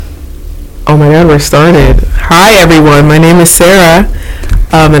Oh my god, we're started. Hi everyone, my name is Sarah,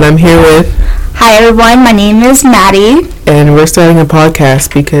 and I'm here with... Hi everyone, my name is Maddie. And we're starting a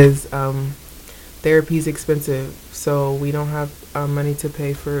podcast because therapy is expensive, so we don't have money to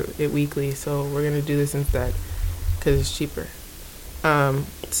pay for it weekly, so we're going to do this instead because it's cheaper.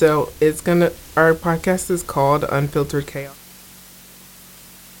 So our podcast is called Unfiltered Chaos.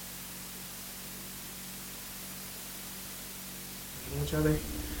 Each other.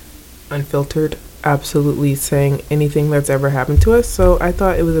 Unfiltered, absolutely saying anything that's ever happened to us, so I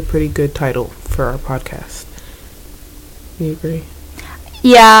thought it was a pretty good title for our podcast. You agree?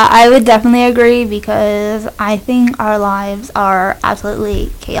 Yeah, I would definitely agree because I think our lives are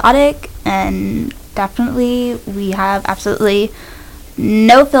absolutely chaotic and definitely we have absolutely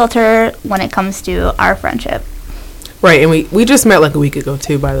no filter when it comes to our friendship. Right, and we just met like a week ago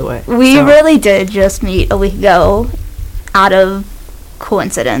too, by the way. We really did just meet a week ago out of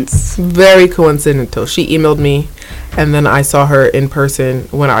coincidence. Very coincidental. She emailed me and then I saw her in person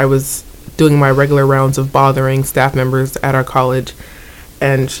when I was doing my regular rounds of bothering staff members at our college,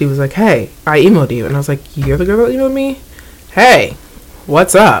 and she was like, hey, I emailed you. And I was like, you're the girl that emailed me? Hey,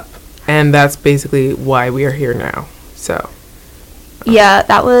 what's up? And that's basically why we are here now. So yeah,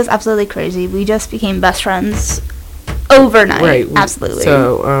 that was absolutely crazy. We just became best friends overnight. Right. Absolutely.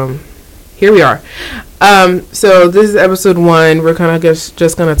 So here we are. So this is episode 1. We're kind of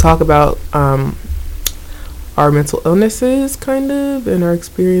just going to talk about our mental illnesses, kind of, and our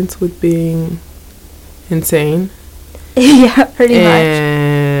experience with being insane. Yeah, pretty much.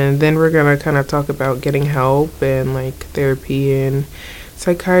 And then we're going to kind of talk about getting help and, like, therapy and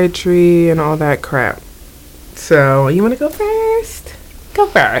psychiatry and all that crap. So, you want to go first? Go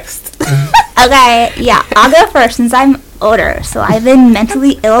first. Okay, yeah, I'll go first since I'm older, so I've been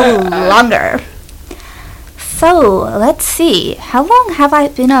mentally ill longer. So, let's see. How long have I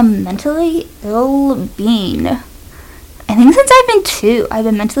been a mentally ill being? I think since I've been 2, I've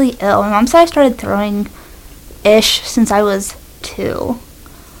been mentally ill. My mom said I started throwing ish since I was 2.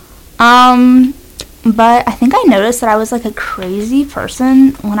 But I think I noticed that I was like a crazy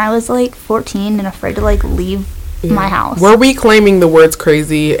person when I was like 14 and afraid to like leave my house. We're reclaiming the words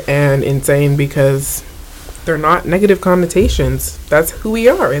crazy and insane because they're not negative connotations. That's who we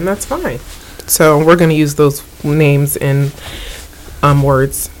are, and that's fine. So we're going to use those names and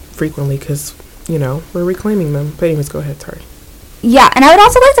words frequently because, you know, we're reclaiming them. But anyways, go ahead, sorry. Yeah, and I would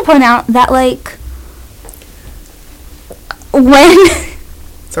also like to point out that, like, when...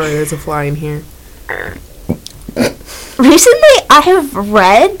 Sorry, there's a fly in here. Recently, I have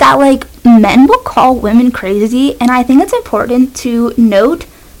read that, like, men will call women crazy, and I think it's important to note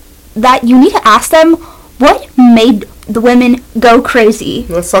that you need to ask them what made the women go crazy.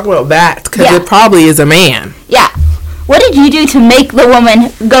 Let's talk about that, because it probably is a man. Yeah. What did you do to make the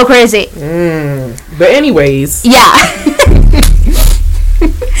woman go crazy? But anyways. Yeah.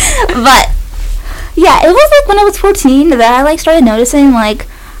 But, yeah, it was, like, when I was 14 that I, like, started noticing, like,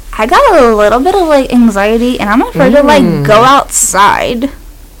 I got a little bit of, like, anxiety, and I'm afraid to, like, go outside.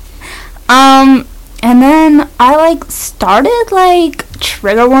 And then I, like, started, like,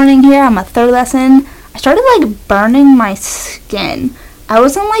 trigger warning here on my 3rd lesson. I started, like, burning my skin. I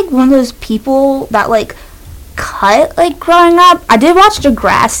wasn't, like, one of those people that, like, cut, like, growing up. I did watch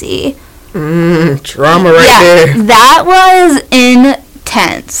Degrassi. Trauma there. That was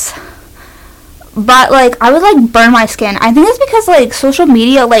intense. But, like, I would, like, burn my skin. I think it's because, like, social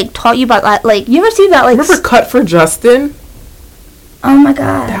media, like, taught you about that. Like, you ever see that, like... Remember Cut for Justin? Oh, my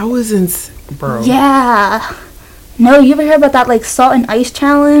God. That was insane, bro. Yeah. No, you ever hear about that, like, salt and ice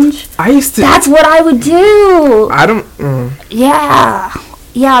challenge? I used to... That's what I would do. I don't... Yeah.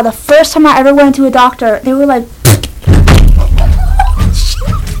 Yeah, the first time I ever went to a doctor, they were like...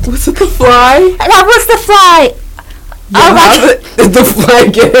 Was it the fly? That was the fly. Yeah, oh, my... Did the fly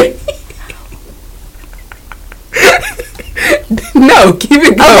get it? No, keep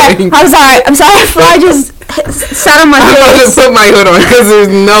it going. Okay, I'm sorry. Fly just sat on my face. I'm going to put my hood on because there's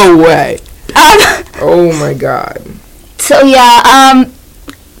no way. Oh my God. So yeah,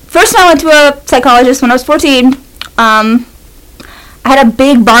 first I went to a psychologist when I was 14. I had a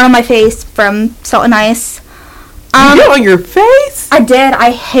big burn on my face from salt and ice. You did on your face? I did.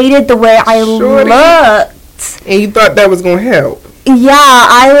 I hated the way I looked. And you thought that was going to help? Yeah,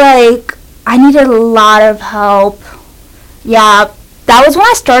 I needed a lot of help. Yeah, that was when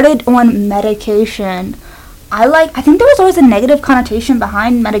I started on medication. I think there was always a negative connotation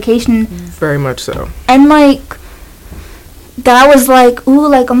behind medication. Very much so. And, like, that was, like, ooh,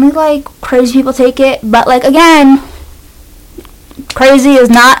 like, only, like, crazy people take it. But, like, again, crazy is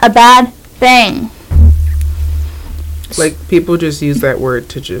not a bad thing. Like, people just use that word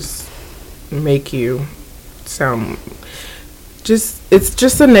to just make you sound it's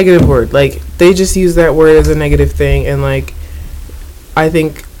just a negative word. Like, they just use that word as a negative thing, and like, I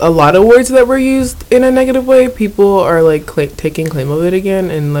think a lot of words that were used in a negative way, people are like taking claim of it again,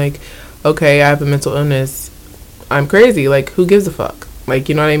 and like, okay, I have a mental illness, I'm crazy, like, who gives a fuck? Like,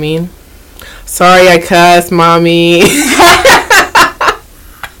 you know what I mean? Sorry, I cussed, mommy.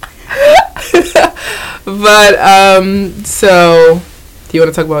 But so do you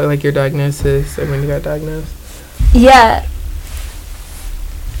want to talk about like your diagnosis and when you got diagnosed?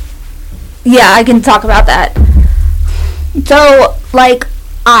 Yeah, I can talk about that. So, like,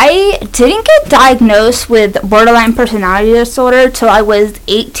 I didn't get diagnosed with borderline personality disorder till I was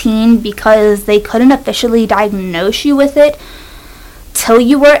 18 because they couldn't officially diagnose you with it till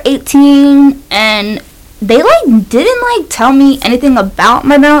you were 18, and they, like, didn't, like, tell me anything about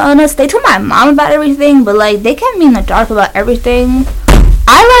my mental illness. They told my mom about everything, but, like, they kept me in the dark about everything.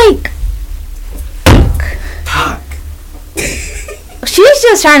 She's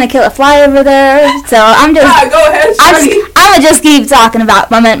just trying to kill a fly over there, so I'm just... go ahead, I'm gonna just keep talking about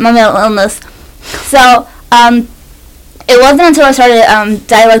my mental illness. So, it wasn't until I started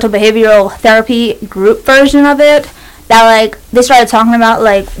dialectal behavioral therapy group version of it that, like, they started talking about,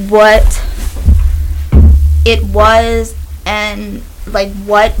 like, what it was and, like,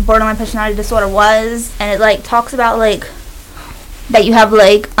 what borderline personality disorder was, and it, like, talks about, like, that you have,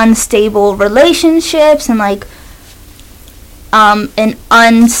 like, unstable relationships and, like, an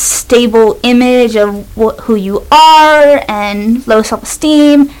unstable image of who you are and low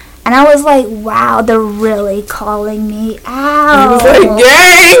self-esteem. And I was like, wow, they're really calling me out. I was like,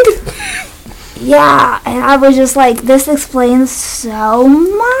 gang! Yeah, and I was just like, this explains so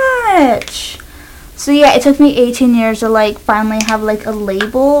much. So yeah, it took me 18 years to, like, finally have, like, a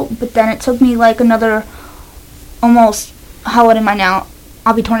label, but then it took me, like, another almost, how old am I now?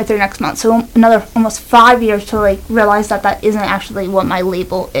 I'll be 23 next month, so another almost 5 years to, like, realize that that isn't actually what my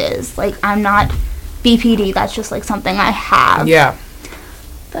label is. Like, I'm not BPD, that's just, like, something I have. Yeah.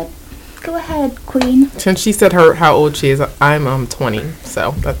 But go ahead, queen. Since she said how old she is, I'm 20,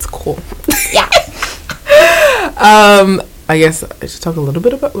 so that's cool. Yeah. I guess I should talk a little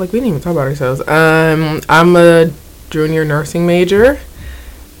bit about, like, we didn't even talk about ourselves. I'm a junior nursing major,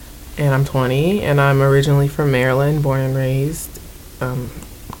 and I'm 20, and I'm originally from Maryland, born and raised.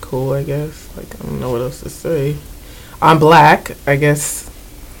 Cool, I guess. Like, I don't know what else to say. I'm black. I guess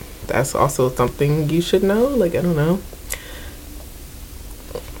that's also something you should know. Like, I don't know.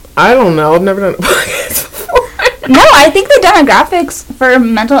 I've never done a podcast before. No, I think the demographics for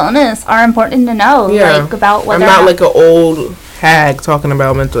mental illness are important to know. Yeah. Like, about whether I'm not like an old hag talking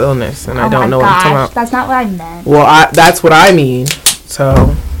about mental illness, and I don't know what I'm talking about. That's not what I meant. Well, that's what I mean.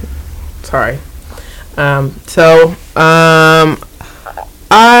 So, sorry.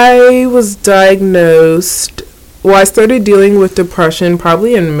 I was diagnosed, well, I started dealing with depression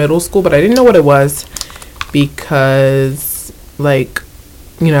probably in middle school, but I didn't know what it was because, like,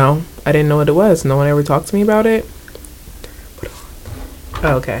 you know, I didn't know what it was. No one ever talked to me about it.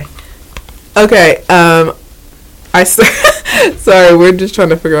 Okay. Sorry, we're just trying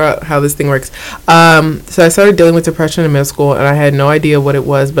to figure out how this thing works. So I started dealing with depression in middle school, and I had no idea what it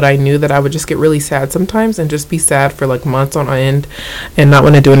was, but I knew that I would just get really sad sometimes and just be sad for, like, months on end and not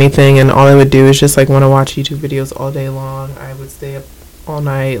want to do anything, and all I would do is just, like, want to watch YouTube videos all day long. I would stay up all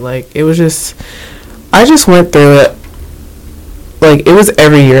night. Like, it was just, I just went through it. Like, it was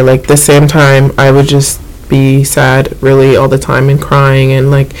every year, like, the same time I would just be sad really all the time and crying, and,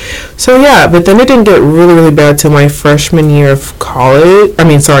 like, so yeah, but then it didn't get really, really bad till my freshman year of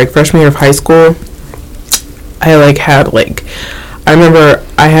freshman year of high school. I, like, had, like, I remember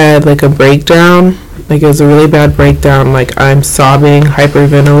I had, like, a breakdown. Like, it was a really bad breakdown. Like, I'm sobbing,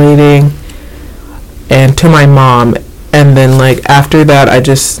 hyperventilating, and to my mom, and then, like, after that, I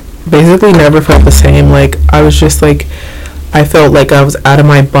just basically never felt the same. Like, I was just, like, I felt like I was out of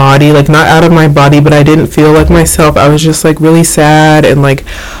my body, like, not out of my body, but I didn't feel like myself. I was just, like, really sad, and, like,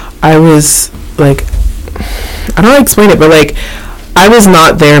 I was, like, I don't know how to explain it, but, like, I was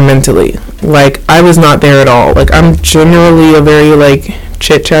not there mentally. Like, I was not there at all. Like, I'm generally a very, like,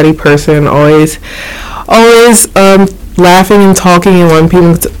 chit-chatty person, always laughing and talking and wanting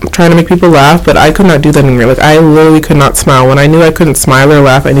people trying to make people laugh, but I could not do that anymore. Like, I literally could not smile. When I knew I couldn't smile or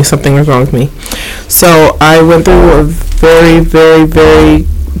laugh, I knew something was wrong with me. So I went through a very, very, very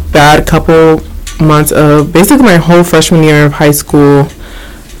bad couple months of basically my whole freshman year of high school,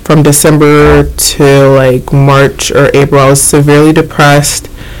 from December to, like, March or April. I was severely depressed.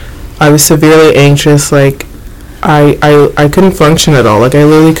 I was severely anxious. Like, I couldn't function at all. Like, I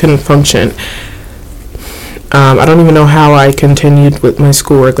literally couldn't function. I don't even know how I continued with my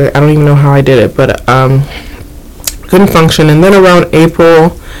schoolwork. Like, I don't even know how I did it, but couldn't function. And then around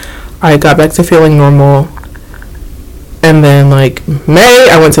April, I got back to feeling normal. And then, like, May,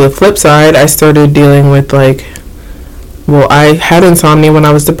 I went to the flip side. I started dealing with, like, well, I had insomnia when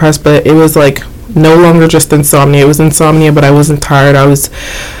I was depressed, but it was, like, no longer just insomnia. It was insomnia, but I wasn't tired. I was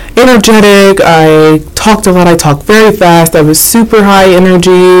energetic. I talked a lot. I talked very fast. I was super high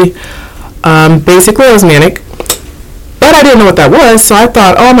energy. Basically, I was manic. But I didn't know what that was, so I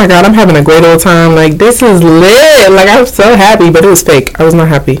thought, oh my god, I'm having a great old time. Like, this is lit. Like, I was so happy, but it was fake. I was not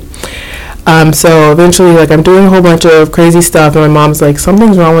happy. So eventually, like, I'm doing a whole bunch of crazy stuff, and my mom's like,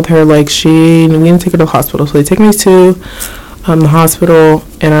 something's wrong with her. Like, we need to take her to the hospital. So they take me to the hospital,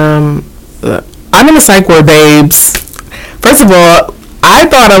 and I'm in a psych ward, babes. First of all, I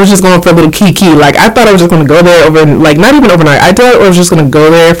thought I was just going for a little kiki. Like, I thought I was just going to go there like, not even overnight. I thought I was just going to go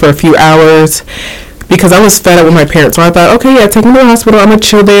there for a few hours because I was fed up with my parents. So I thought, okay, yeah, take me to the hospital. I'm going to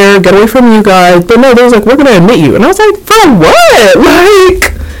chill there, get away from you guys. But no, they was like, we're going to admit you. And I was like, for what?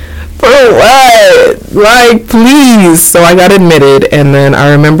 Like, for what? Like, please. So I got admitted. And then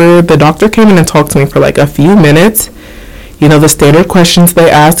I remember the doctor came in and talked to me for like a few minutes. You know, the standard questions they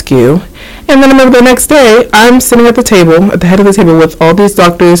ask you. And then I remember the next day, I'm sitting at the table, at the head of the table with all these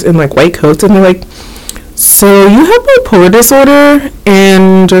doctors in like white coats, and they're like, so you have bipolar disorder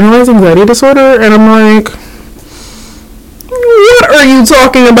and generalized anxiety disorder? And I'm like, what are you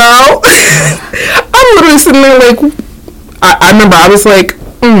talking about? I'm literally sitting there like, I remember I was like,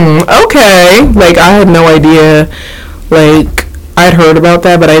 okay. Like, I had no idea. Like, I'd heard about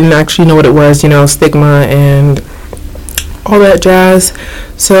that, but I didn't actually know what it was, you know, stigma and all that jazz.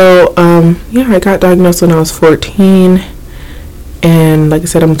 So, yeah, I got diagnosed when I was 14. And like I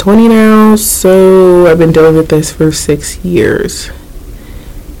said, I'm 20 now, so I've been dealing with this for 6 years.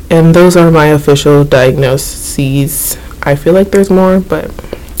 And those are my official diagnoses. I feel like there's more, but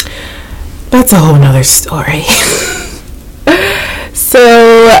that's a whole nother story. So,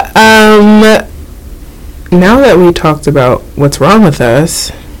 now that we talked about what's wrong with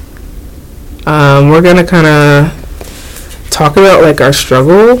us, we're gonna kind of talk about like our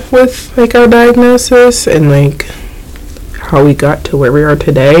struggle with like our diagnosis and like how we got to where we are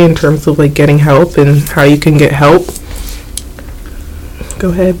today in terms of like getting help and how you can get help. Go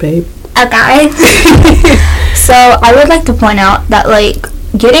ahead, babe. Okay. So I would like to point out that like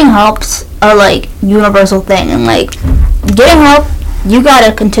getting help's a like universal thing, and like getting help, you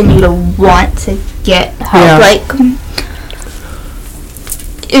gotta continue to want to get help. Yeah. Like,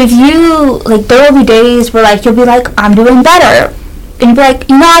 if you, like, there will be days where, like, you'll be like, I'm doing better. And you'll be like,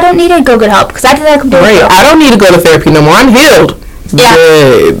 you know, I don't need to go get help, because I did that a couple days ago. I don't need to go to therapy no more. I'm healed. Yeah.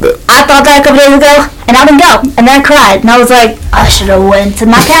 Babe. I thought that a couple days ago, and I didn't go. And then I cried. And I was like, I should have went to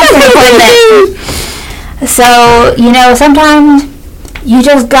my counseling appointment. So, you know, sometimes you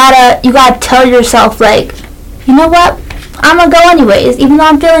just gotta tell yourself, like, you know what? I'm gonna go anyways. Even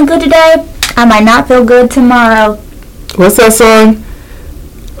though I'm feeling good today, I might not feel good tomorrow. What's that song?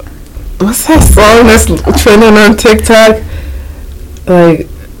 What's that song that's trending on TikTok? Like,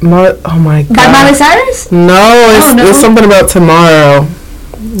 oh my god. By Miley Cyrus? No, it's something about tomorrow.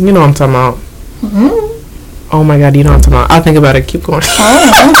 You know what I'm talking about. Mm-hmm. Oh my god, you know what I'm talking about. I'll think about it. Keep going. Oh.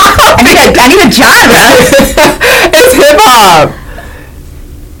 I need a genre. It's hip hop.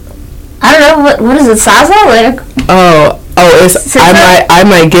 I don't know, what is it, Salsa? Like, it's I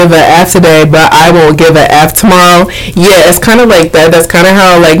might give an F today, but I won't give an F tomorrow. Yeah, it's kind of like that. That's kind of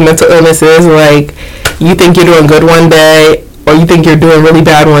how like mental illness is. Like, you think you're doing good one day, or you think you're doing really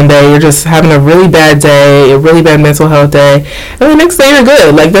bad one day. You're just having a really bad day, a really bad mental health day, and the next day you're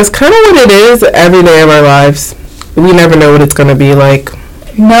good. Like, that's kind of what it is every day of our lives. We never know what it's gonna be like.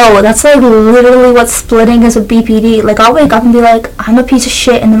 No, that's like literally what splitting is with BPD. Like, I'll wake up and be like, I'm a piece of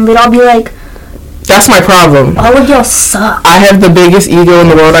shit, and then later I'll be like, that's my problem. All of y'all suck. I have the biggest ego in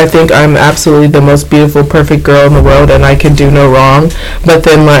the world. I think I'm absolutely the most beautiful, perfect girl in the world, and I can do no wrong. But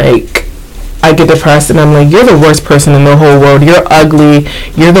then, like, I get depressed, and I'm like, you're the worst person in the whole world. You're ugly.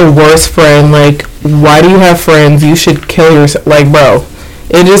 You're the worst friend. Like, why do you have friends? You should kill yourself. Like, bro,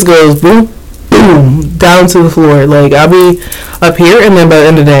 it just goes boom, boom, down to the floor. Like, I'll be up here, and then by the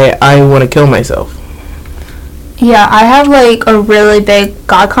end of the day, I want to kill myself. Yeah, I have, like, a really big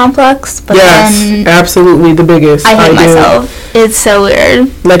God complex, but yes, absolutely the biggest. I hate myself. It's so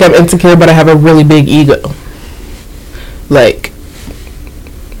weird. Like, I'm insecure, but I have a really big ego. Like,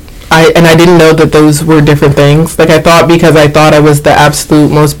 I didn't know that those were different things. Like, I thought because I thought I was the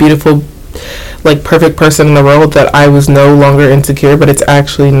absolute most beautiful, like, perfect person in the world that I was no longer insecure, but it's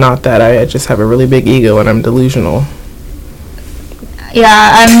actually not that. I just have a really big ego and I'm delusional.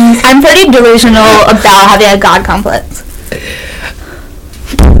 Yeah, I'm pretty delusional about having a God complex.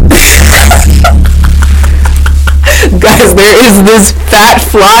 Guys, there is this fat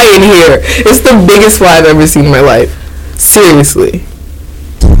fly in here. It's the biggest fly I've ever seen in my life. Seriously.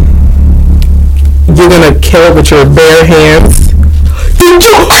 You're gonna kill it with your bare hands? Did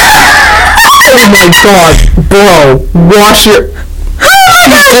you? Oh my god, bro. Wash your... She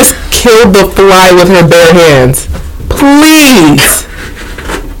just killed the fly with her bare hands. Please.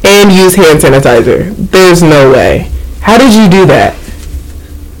 And use hand sanitizer. There's no way. How did you do that?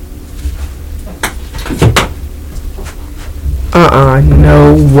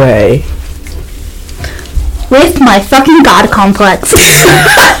 No way. With my fucking God complex. There's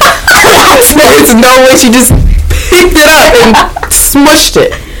no way she just picked it up and smushed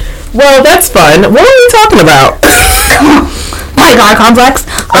it. Well, that's fun. What are we talking about? My God complex.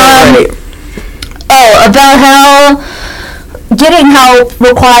 About how getting help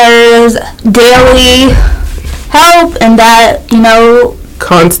requires daily help, and that,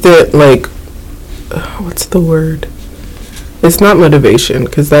 constant, like, what's the word? It's not motivation,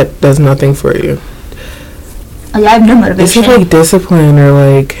 because that does nothing for you. Oh, yeah, I have no motivation. It's like discipline, or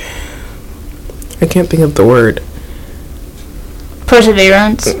like, I can't think of the word.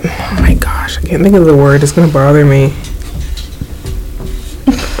 Perseverance. Oh my gosh, I can't think of the word. It's gonna bother me.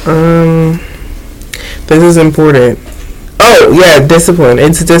 This is important. Oh yeah, discipline.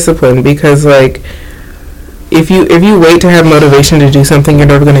 It's discipline, because like, if you wait to have motivation to do something, you're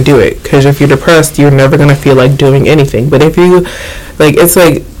never gonna do it. Because if you're depressed, you're never gonna feel like doing anything. But if you, like, it's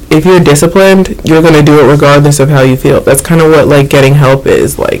like, if you're disciplined, you're gonna do it regardless of how you feel. That's kind of what like getting help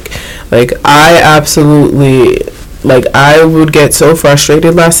is. Like I absolutely, like, I would get so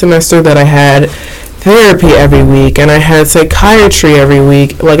frustrated last semester that I had therapy every week, and I had psychiatry every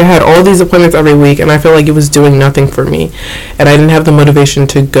week. Like, I had all these appointments every week, and I felt like it was doing nothing for me, and I didn't have the motivation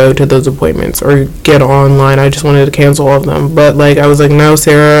to go to those appointments or get online. I just wanted to cancel all of them. But like, I was like, no,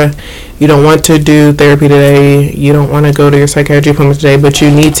 Sarah, you don't want to do therapy today, you don't want to go to your psychiatry appointment today, but you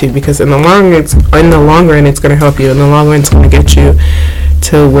need to, because in the long run it's going to help you. In the long run, it's going to get you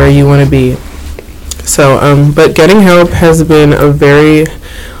to where you want to be. So but getting help has been a very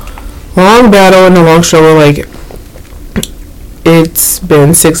long battle and a long struggle. Like, it's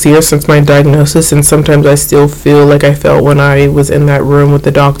been 6 years since my diagnosis, and sometimes I still feel like I felt when I was in that room with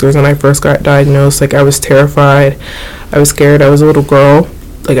the doctors when I first got diagnosed. Like, I was terrified, I was scared. I was a little girl.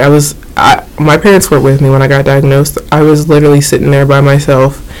 Like, my parents weren't with me when I got diagnosed. I was literally sitting there by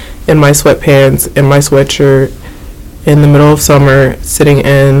myself in my sweatpants and my sweatshirt in the middle of summer, sitting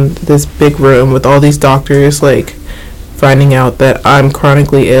in this big room with all these doctors, like, finding out that I'm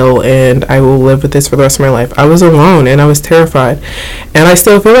chronically ill and I will live with this for the rest of my life. I was alone and I was terrified, and I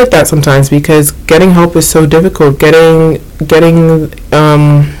still feel like that sometimes, because getting help is so difficult. Finding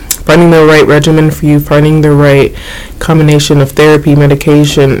the right regimen for you, finding the right combination of therapy,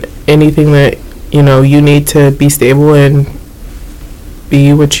 medication, anything that you need to be stable and be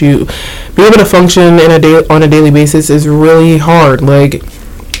able to function on a daily basis is really hard. Like,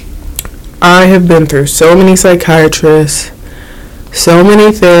 I have been through so many psychiatrists, so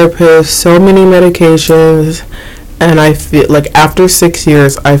many therapists, so many medications, and I feel like after 6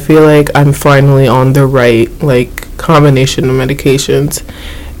 years, I feel like I'm finally on the right, like, combination of medications.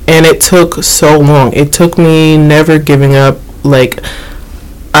 And it took so long. It took me never giving up. Like,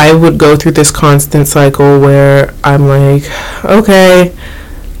 I would go through this constant cycle where I'm like, okay,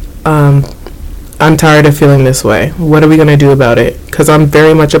 I'm tired of feeling this way. What are we going to do about it? Because I'm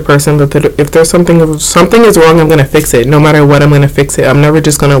very much a person that if there's something is wrong, I'm going to fix it. No matter what, I'm going to fix it. I'm never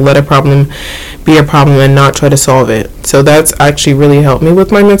just going to let a problem be a problem and not try to solve it. So that's actually really helped me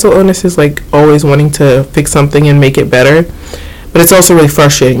with my mental illnesses, like always wanting to fix something and make it better. But it's also really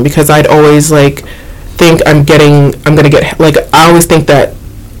frustrating, because I'd always like think I'm going to get, like, I always think that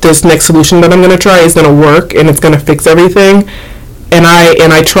this next solution that I'm going to try is going to work and it's going to fix everything. And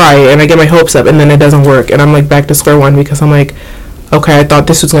I try and I get my hopes up, and then it doesn't work, and I'm like back to square one, because I'm like, okay, I thought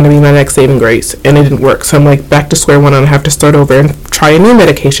this was going to be my next saving grace, and it didn't work. So I'm like back to square one, and I have to start over and try a new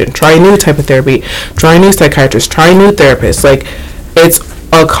medication, try a new type of therapy, try a new psychiatrist, try a new therapist. Like, it's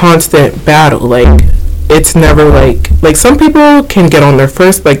a constant battle. Like, it's never like some people can get on their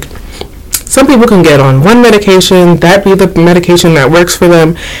first, like, some people can get on one medication, that be the medication that works for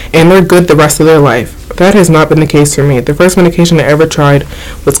them, and they're good the rest of their life. That has not been the case for me. The first medication I ever tried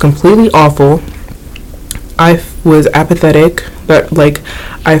was completely awful. I was apathetic.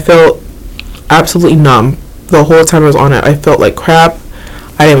 I felt absolutely numb the whole time I was on it. I felt like crap.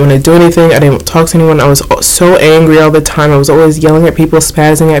 I didn't want to do anything. I didn't want to talk to anyone. I was so angry all the time. I was always yelling at people,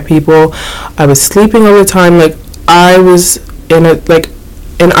 spazzing at people. I was sleeping all the time. Like, and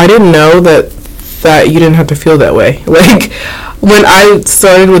and I didn't know that you didn't have to feel that way. Like, when I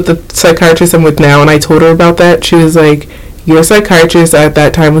started with the psychiatrist I'm with now, and I told her about that, she was like, your psychiatrist at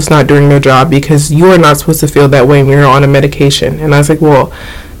that time was not doing their job, because you are not supposed to feel that way when you're on a medication. And I was like, well,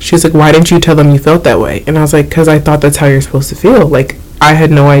 she was like, why didn't you tell them you felt that way? And I was like, because I thought that's how you're supposed to feel. Like, I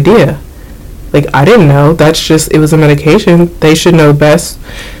had no idea. Like, I didn't know. That's just, it was a medication. They should know best.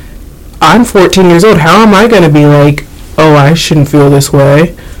 I'm 14 years old. How am I going to be like, oh, I shouldn't feel this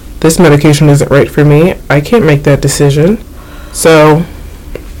way? This medication isn't right for me. I can't make that decision. So,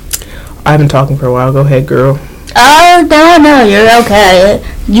 I've been talking for a while. Go ahead, girl. Oh, no, you're okay.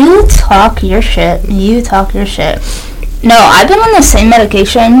 You talk your shit. No, I've been on the same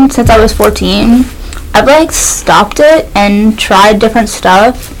medication since I was 14. I've, like, stopped it and tried different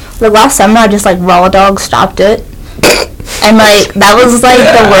stuff. Like, last summer, I just, like, raw dog stopped it. And, like, that was, like,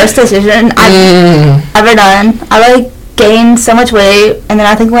 the worst decision I've ever done. I, like, gained so much weight, and then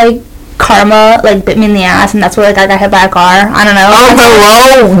I think, like, karma, like, bit me in the ass, and that's where, like, I got hit by a car. I don't know. Oh,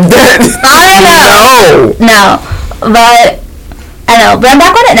 hello? I don't know. No. But, I know. But I'm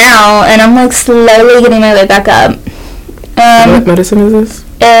back on it now, and I'm, like, slowly getting my weight back up. What medicine is this?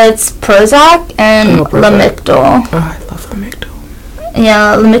 It's Prozac and Lamictal. Oh, I love Lamictal.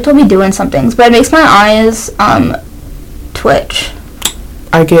 Yeah, Lamictal be doing some things, but it makes my eyes, twitch.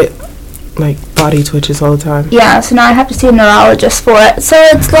 I get, like, body twitches all the time. Yeah, so now I have to see a neurologist for it. So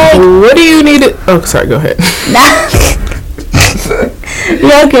it's like... What do you need it... Oh, sorry, go ahead.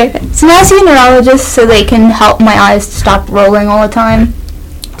 Yeah, okay. So now I see a neurologist so they can help my eyes stop rolling all the time.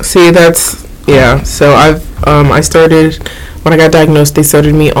 See, that's... Yeah, so I started... When I got diagnosed, they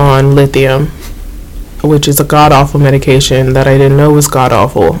started me on lithium, which is a god-awful medication that I didn't know was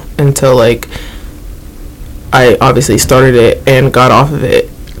god-awful until, like, I obviously started it and got off of it.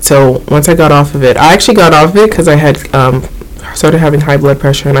 So once I got off of it, I actually got off of it because I had started having high blood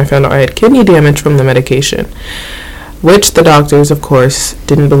pressure, and I found out I had kidney damage from the medication, which the doctors, of course,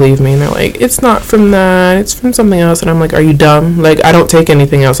 didn't believe me, and they're like, it's not from that, it's from something else. And I'm like, are you dumb? Like, I don't take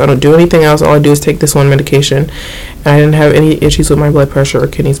anything else. I don't do anything else. All I do is take this one medication, and I didn't have any issues with my blood pressure or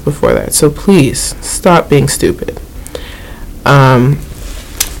kidneys before that. So please stop being stupid.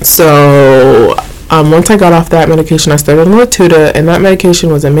 Once I got off that medication, I started on Latuda, and that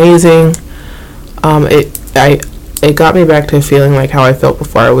medication was amazing. It got me back to feeling like how I felt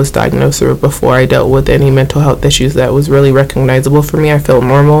before I was diagnosed, or before I dealt with any mental health issues that was really recognizable for me. I felt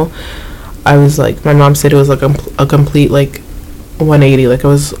normal. I was like, my mom said it was like a complete, like, 180. Like, I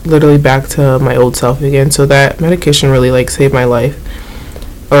was literally back to my old self again. So that medication really, like, saved my life,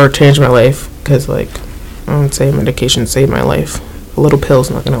 or changed my life, because, like, I don't say medication saved my life. A little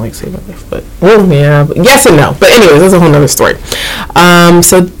pill's not gonna, like, save my life, but, well, yeah, but yes and no. But anyways, that's a whole nother story.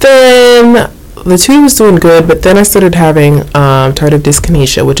 So then the two was doing good, but then I started having tardive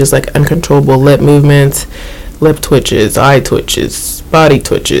dyskinesia, which is like uncontrollable lip movements, lip twitches, eye twitches, body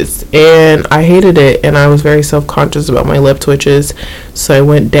twitches, and I hated it, and I was very self-conscious about my lip twitches, so I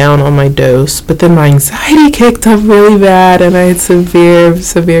went down on my dose. But then my anxiety kicked up really bad, and I had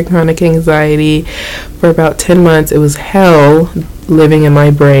severe chronic anxiety for about 10 months. It was hell living in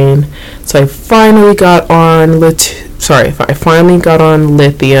my brain. So I finally got on lithium.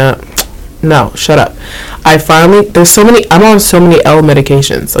 No, shut up. I'm on so many L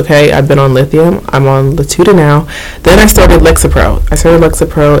medications, okay? I've been on lithium. I'm on Latuda now. Then I started Lexapro. I started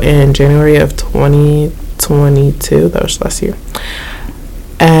Lexapro in January of 2022. That was last year.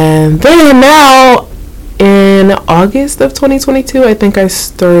 And then now, in August of 2022, I think I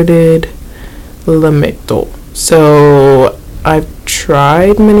started Lamictal. So I've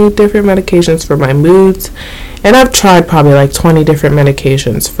tried many different medications for my moods. And I've tried probably like 20 different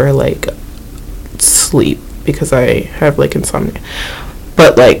medications for, like, sleep, because I have, like, insomnia.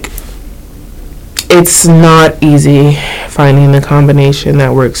 But, like, it's not easy finding the combination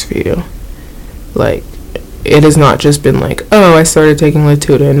that works for you. Like, it has not just been like, oh, I started taking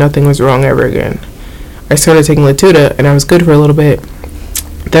Latuda and nothing was wrong ever again. I started taking Latuda and I was good for a little bit.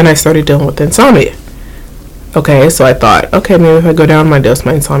 Then I started dealing with insomnia. Okay, so I thought, okay, maybe if I go down my dose,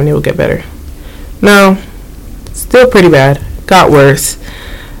 my insomnia will get better. No, still pretty bad. Got worse.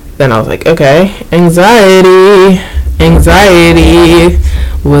 Then I was like, okay, anxiety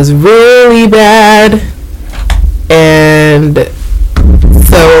was really bad. And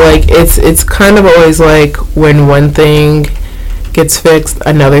so, like, it's kind of always like when one thing gets fixed,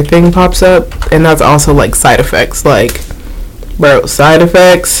 another thing pops up. And that's also, like, side effects. Like, bro, side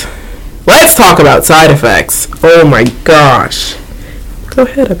effects. Let's talk about side effects. Oh my gosh. Go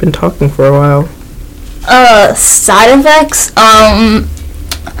ahead, I've been talking for a while. Side effects,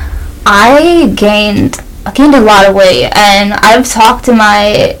 I gained I gained a lot of weight, and I've talked to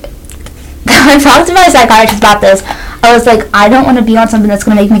my psychiatrist about this. I was like, I don't want to be on something that's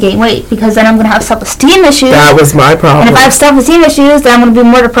going to make me gain weight, because then I'm going to have self-esteem issues. That was my problem. And if I have self-esteem issues, then I'm going to be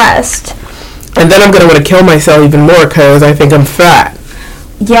more depressed. And then I'm going to want to kill myself even more because I think I'm fat.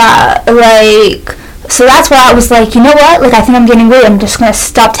 Yeah, like, so that's why I was like, you know what? Like, I think I'm gaining weight. I'm just going to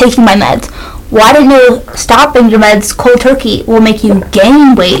stop taking my meds. Why didn't you stopping your meds cold turkey will make you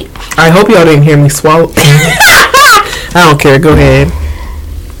gain weight? I hope y'all didn't hear me swallow. I don't care. Go ahead.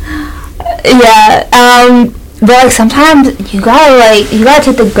 Yeah, but like sometimes you gotta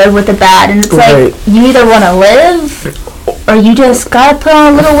take the good with the bad, and it's like you either want to live or you just gotta put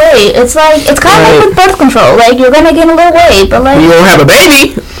on a little weight. It's like it's kind of like with birth control. Like you're gonna gain a little weight, but like you won't have a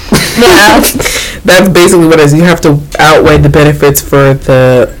baby. Yeah, that's basically what it is. You have to outweigh the benefits for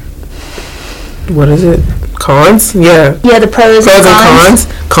the cons. Yeah, the pros and cons.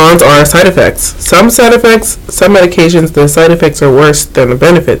 Cons are side effects. Some medications, the side effects are worse than the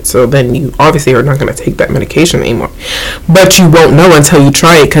benefits, so then you obviously are not going to take that medication anymore. But you won't know until you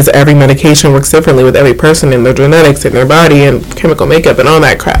try it, because every medication works differently with every person and their genetics and their body and chemical makeup and all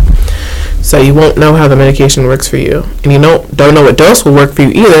that crap. So you won't know how the medication works for you, and you don't know what dose will work for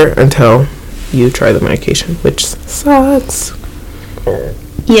you either until you try the medication, which sucks.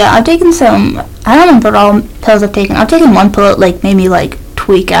 Yeah, I've taken some. I don't remember all pills I've taken. I've taken one pill that like made me like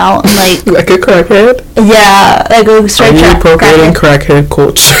tweak out and like like a crackhead. Yeah, like a straight appropriating crackhead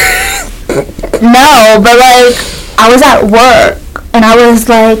culture. No, but like I was at work and I was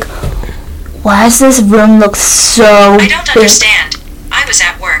like, why does this room look so I don't understand. I was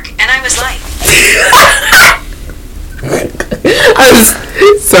at work and I was like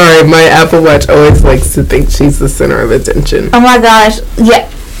sorry, my Apple Watch always likes to think she's the center of attention. Oh my gosh. Yeah.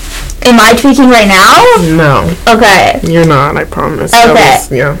 Am I tweaking right now? No. Okay. You're not, I promise. Okay.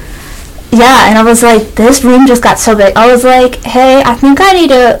 Yeah, and I was like, this room just got so big. I was like, hey, I think I need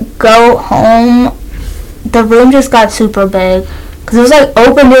to go home. The room just got super big. Because it was like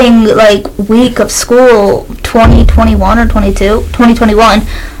opening like week of school 2021 or 2021.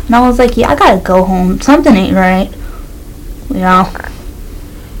 And I was like, yeah, I gotta go home. Something ain't right. Yeah.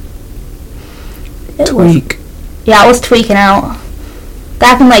 Tweak. I was tweaking out.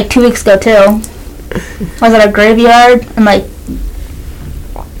 Back in like 2 weeks ago too. I was at a graveyard and like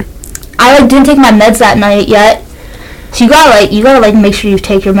I like didn't take my meds that night yet. So you gotta make sure you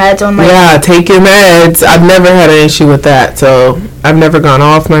take your meds on like take your meds. I've never had an issue with that. So I've never gone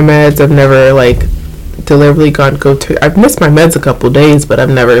off my meds. I've never like deliberately gone I've missed my meds a couple days, but I've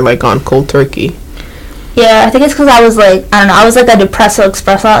never like gone cold turkey. Yeah, I think it's because I was like, I don't know, I was like a depresso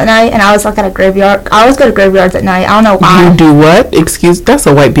espresso at night, and I was like at a graveyard. I always go to graveyards at night. I don't know why. You do what? Excuse? That's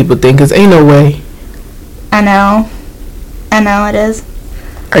a white people thing, because ain't no way. I know it is.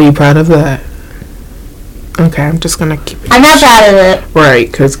 Are you proud of that? Okay, I'm just going to keep it. I'm not proud of it. Right,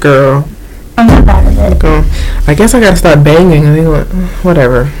 because girl. I'm not proud of it. Girl, I guess I got to start banging. I think,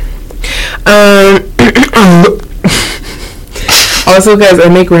 whatever. Also, guys, I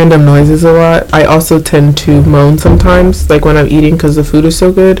make random noises a lot. I also tend to moan sometimes, like when I'm eating because the food is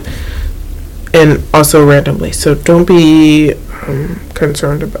so good, and also randomly. So don't be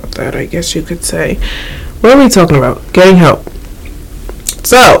concerned about that, I guess you could say. What are we talking about? Getting help.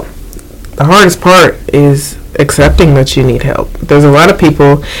 So, the hardest part is accepting that you need help. There's a lot of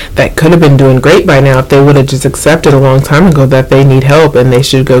people that could have been doing great by now if they would have just accepted a long time ago that they need help and they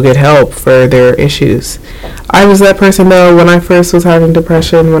should go get help for their issues. I was that person though when I first was having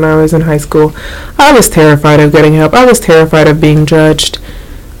depression when I was in high school. I was terrified of getting help. I was terrified of being judged.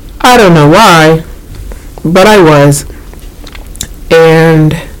 I don't know why, but I was.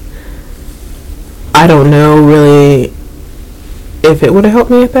 And I don't know really if it would have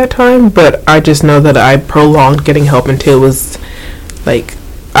helped me at that time, but I just know that I prolonged getting help until it was like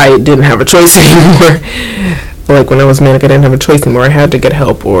I didn't have a choice anymore. Like when I was manic, I didn't have a choice anymore. I had to get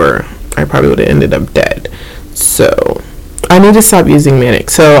help or I probably would have ended up dead. So I need to stop using manic.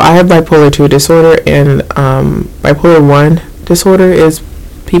 So I have bipolar 2 disorder, and bipolar 1 disorder is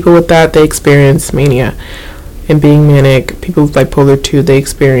people with that, they experience mania. And being manic, people with bipolar 2, they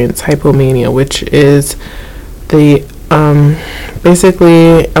experience hypomania, which is the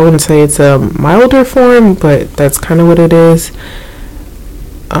basically, I wouldn't say it's a milder form, but that's kind of what it is.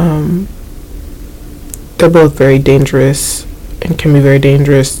 They're both very dangerous and can be very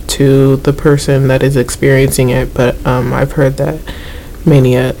dangerous to the person that is experiencing it, but I've heard that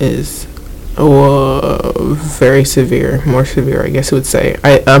mania is very severe, more severe, I guess you would say.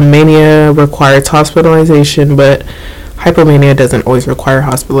 Mania requires hospitalization, but hypomania doesn't always require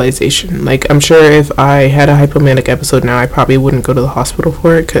hospitalization. Like, I'm sure if I had a hypomanic episode now, I probably wouldn't go to the hospital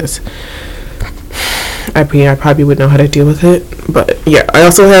for it, because I probably would know how to deal with it. But yeah, I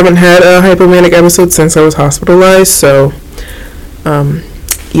also haven't had a hypomanic episode since I was hospitalized. So,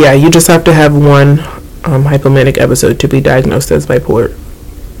 yeah, you just have to have one hypomanic episode to be diagnosed as bipolar.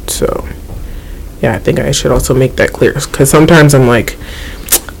 So, yeah, I think I should also make that clear. Because sometimes I'm like,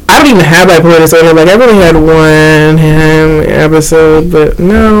 I don't even have bipolar disorder. Like, I've only had one episode. But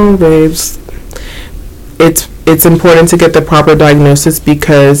no, babes. It's important to get the proper diagnosis,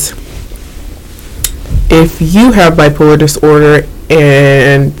 because if you have bipolar disorder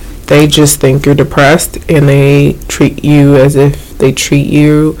and they just think you're depressed and they treat you as if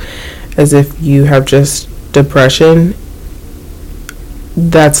you have just depression,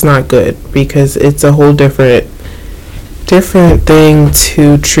 that's not good, because it's a whole different thing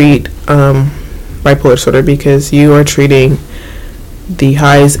to treat bipolar disorder, because you are treating the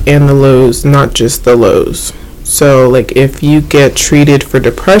highs and the lows, not just the lows. So, like, if you get treated for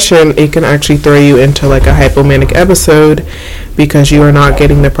depression, it can actually throw you into, like, a hypomanic episode, because you are not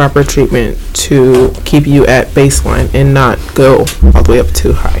getting the proper treatment to keep you at baseline and not go all the way up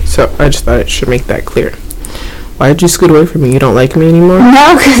too high. So, I just thought I should make that clear. Why did you scoot away from me? You don't like me anymore?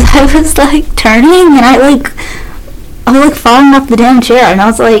 No, because I was, like, turning, and I was, like, falling off the damn chair, and I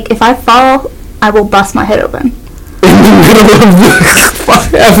was like, if I fall, I will bust my head open. In the middle of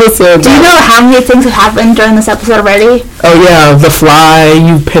the episode. Do you know how many things have happened during this episode already? Oh yeah, the fly.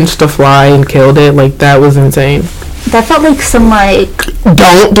 You pinched a fly and killed it. Like, that was insane. That felt like some, like...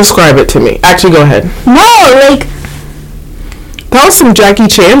 Don't describe it to me. Actually, go ahead. No, like... That was some Jackie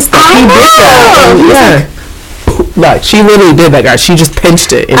Chan stuff. I know! Yeah. Like, she literally did that, guys. She just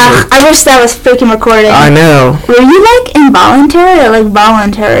pinched it. I wish that was freaking recorded. I know. Were you, like, involuntary or, like,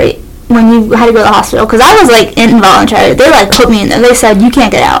 voluntary when you had to go to the hospital? Because I was, like, involuntary. They, like, put me in there. They said, you can't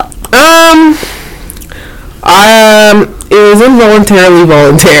get out. It was involuntarily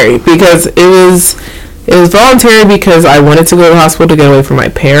voluntary, because it was voluntary because I wanted to go to the hospital to get away from my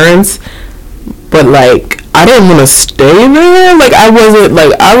parents, but, like, I didn't want to stay there. Like, I wasn't,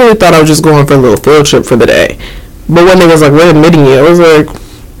 like, I really thought I was just going for a little field trip for the day. But when they was like, we're admitting you, I was like,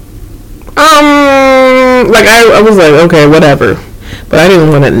 like, I was like, okay, whatever. But I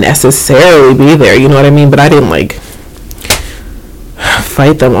didn't want to necessarily be there, you know what I mean? But I didn't, like,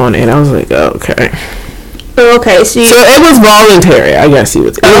 fight them on it. I was like, oh, okay. Okay, so it was voluntary, I guess it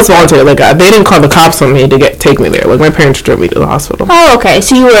was voluntary. Like, they didn't call the cops on me to take me there. Like, my parents drove me to the hospital. Oh, okay,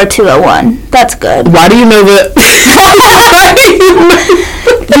 so you were a 201. That's good. Why do you know that?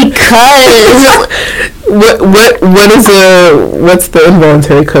 Because what's the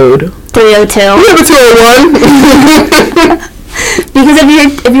involuntary code? 302. You have a 201. Because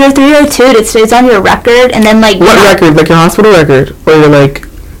if you're 302, it stays on your record, and then, like... What record? Like your hospital record? Or you're like...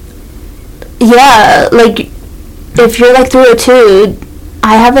 Yeah, like, if you're, like, 302,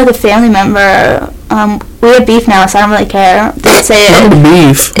 I have, like, a family member, we have beef now, so I don't really care. They say it.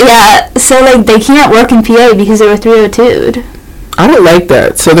 Beef? Yeah, so, like, they can't work in PA because they were 302'd. I don't like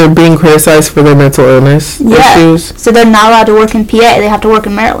that. So they're being criticized for their mental illness issues? So they're not allowed to work in PA, they have to work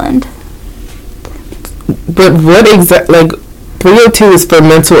in Maryland. But what like, 302 is for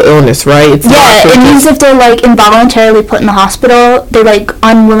mental illness, right? It's it means if they're, like, involuntarily put in the hospital, they, like,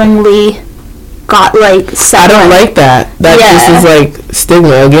 unwillingly got, like, set. I don't like that. That just is, like,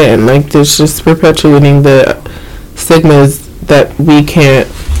 stigma again. Like, there's just perpetuating the stigmas that we can't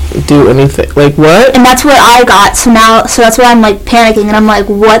do anything. Like, what? And that's what I got. So that's why I'm, like, panicking, and I'm like,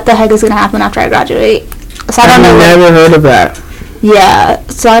 what the heck is going to happen after I graduate? So I've never heard of that. Yeah,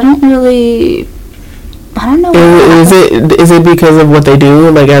 so I don't know. Is it because of what they do,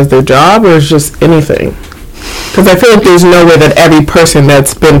 like, as their job, or is just anything? Because I feel like there's no way that every person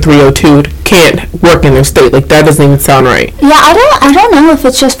that's been 302'd can't work in their state. Like, that doesn't even sound right. Yeah, I don't know if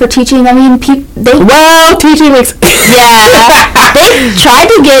it's just for teaching. I mean, teaching makes... Yeah. They tried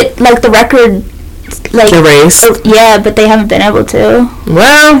to get, like, the record, like... erased? Yeah, but they haven't been able to.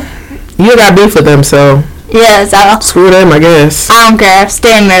 Well, you got beef with them, so... Yeah, so... Screw them, I guess. I don't care.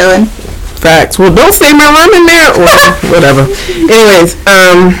 Stay in Maryland. Facts. Well, don't say my room in there. Well, whatever. Anyways,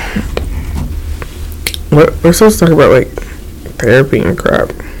 we're supposed to talk about, like, therapy and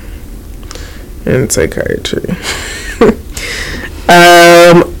crap and psychiatry.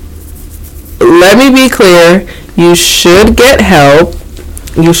 Let me be clear. You should get help.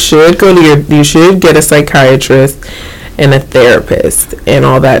 You should get a psychiatrist and a therapist and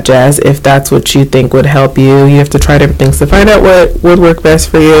all that jazz if that's what you think would help you. You have to try different things to find out what would work best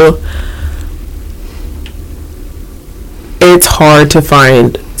for you. It's hard to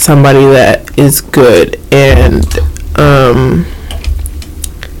find somebody that is good and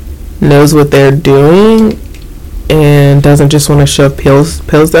knows what they're doing and doesn't just want to shove pills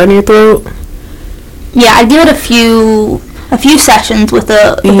down your throat. Yeah, I did a few sessions with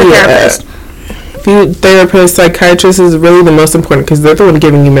a therapist. Therapist, psychiatrist is really the most important because they're the one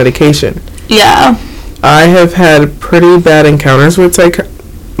giving you medication. Yeah. I have had pretty bad encounters with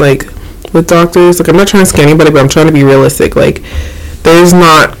with doctors. Like, I'm not trying to scare anybody, but I'm trying to be realistic. Like, there's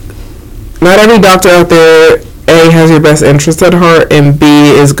not every doctor out there, A, has your best interest at heart, and B,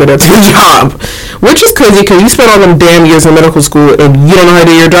 is good at their job. Which is crazy because you spent all them damn years in medical school and you don't know how to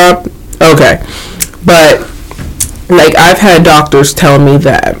do your job? Okay. But, like, I've had doctors tell me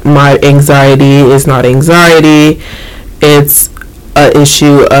that my anxiety is not anxiety. It's a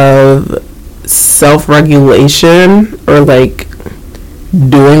issue of self-regulation, or, like,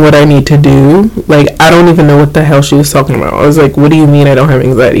 doing what I need to do. Like, I don't even know what the hell she was talking about. I was like, what do you mean I don't have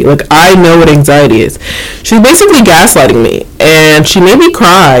anxiety? Like, I know what anxiety is. She's basically gaslighting me, and she made me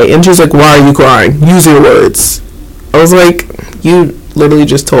cry, and she's like, why are you crying? Use your words. I was like, you literally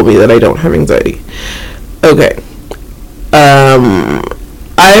just told me that I don't have anxiety. Okay.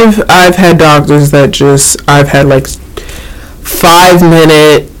 I've had doctors that I've had like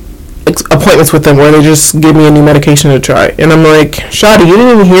 5-minute appointments with them where they just give me a new medication to try, and I'm like, Shadi, you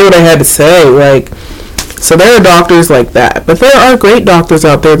didn't even hear what I had to say. Like, so there are doctors like that, but there are great doctors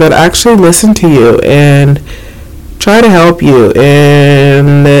out there that actually listen to you and try to help you,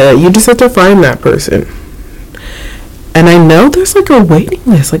 and you just have to find that person. And I know there's like a waiting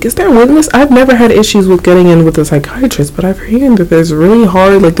list. Like, is there a waiting list? I've never had issues with getting in with a psychiatrist, but I've heard that there's really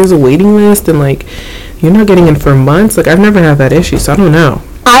hard, like, there's a waiting list, and like, you're not getting in for months. Like, I've never had that issue, so I don't know.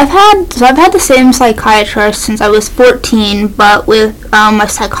 I've had the same psychiatrist since I was 14, but with a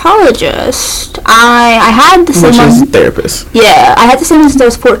psychologist, I had the same one. Which is therapist. Yeah, I had the same one since I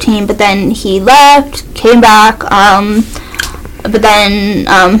was 14, but then he left, came back, but then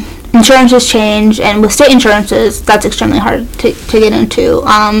insurances changed, and with state insurances, that's extremely hard to get into.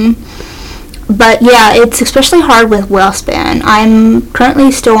 But yeah, it's especially hard with WellSpan. I'm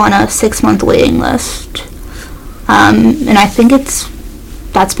currently still on a 6-month waiting list, and I think that's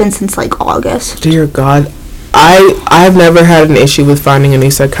been since like August. Dear God, I've never had an issue with finding a new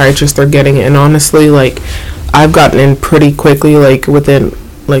psychiatrist or getting in. Honestly, like, I've gotten in pretty quickly, like within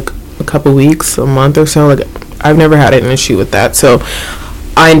like a couple weeks, a month or so. Like, I've never had an issue with that. So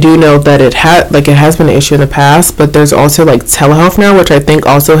I do know that it has been an issue in the past, but there's also like telehealth now, which I think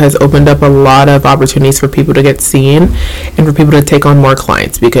also has opened up a lot of opportunities for people to get seen and for people to take on more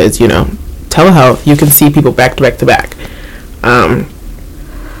clients, because, you know, telehealth, you can see people back to back to back.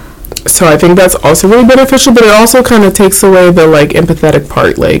 So I think that's also really beneficial, but it also kind of takes away the like empathetic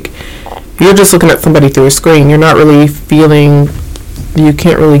part. Like, you're just looking at somebody through a screen. You're not really feeling, you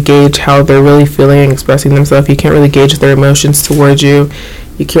can't really gauge how they're really feeling, expressing themselves. You can't really gauge their emotions towards you.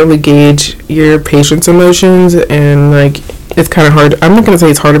 You can't really gauge your patient's emotions, and like, it's kind of hard. I'm not going to say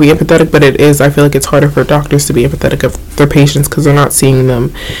it's hard to be empathetic, but it is. I feel like it's harder for doctors to be empathetic of their patients because they're not seeing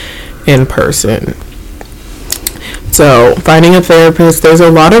them in person. So, finding a therapist, there's a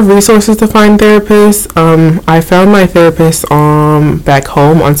lot of resources to find therapists. I found my therapist back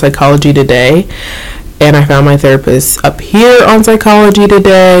home on Psychology Today, and I found my therapist up here on Psychology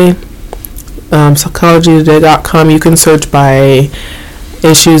Today. Psychologytoday.com. You can search by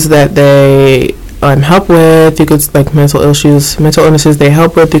issues that they help with. You could, like, mental illnesses they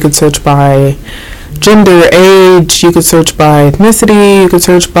help with. You could search by gender, age. You could search by ethnicity. You could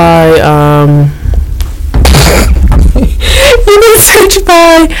search by you can search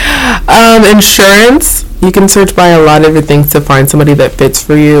by insurance. You can search by a lot of different things to find somebody that fits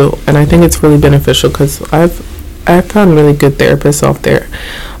for you, and I think it's really beneficial because I've found really good therapists out there.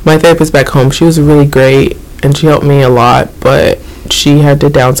 My therapist back home, she was really great, and she helped me a lot, but she had to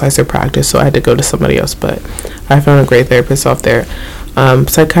downsize her practice, so I had to go to somebody else. But I found a great therapist out there.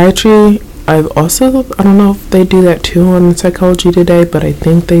 Psychiatry, I don't know if they do that too on Psychology Today, but I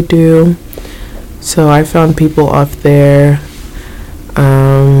think they do. So I found people up there.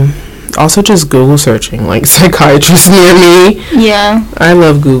 Also just Google searching, like, psychiatrists near me. Yeah. I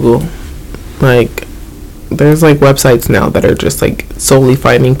love Google. Like, there's, like, websites now that are just, like, solely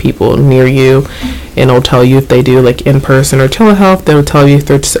finding people near you, and it'll tell you if they do, like, in-person or telehealth. They'll tell you if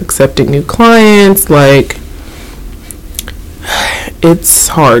they're just accepting new clients. Like, it's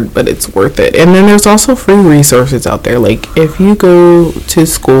hard, but it's worth it. And then there's also free resources out there. Like, if you go to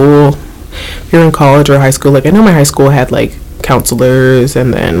school, if you're in college or high school, like, I know my high school had, like, counselors,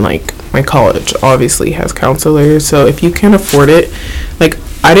 and then, like, my college obviously has counselors. So if you can afford it, like,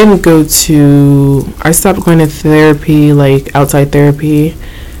 I stopped going to therapy, like, outside therapy,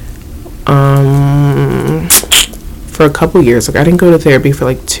 for a couple years. Like, I didn't go to therapy for,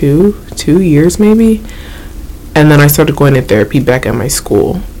 like, two years maybe. And then I started going to therapy back at my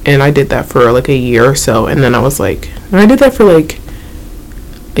school. And I did that for like a year or so. And then I was like, and I did that for like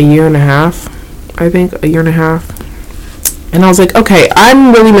a year and a half. I think a year and a half. And I was like, okay,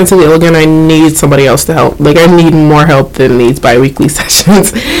 I'm really mentally ill again. I need somebody else to help. Like, I need more help than these bi-weekly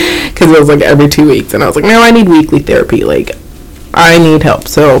sessions. Because it was like every 2 weeks. And I was like, no, I need weekly therapy. Like, I need help.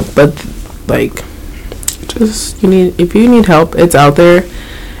 So, but like, just, if you need help, it's out there.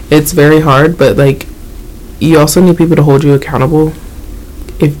 It's very hard, but like, you also need people to hold you accountable.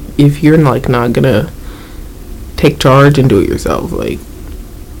 If you're like not gonna take charge and do it yourself, like,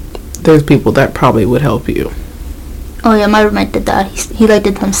 there's people that probably would help you. Oh yeah, my roommate did that. He like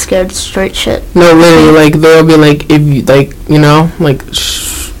did some scared straight shit. No, literally, like, they'll be like, if you like, you know, like,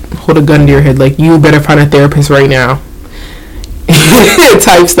 hold a gun to your head, like, you better find a therapist right now.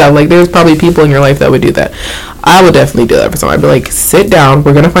 Type stuff. Like, there's probably people in your life that would do that. I would definitely do that for someone. I'd be like, sit down,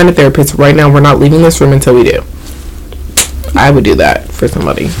 we're gonna find a therapist right now. We're not leaving this room until we do. I would do that for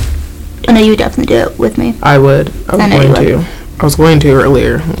somebody. I know you would definitely do it with me. I would. I was going to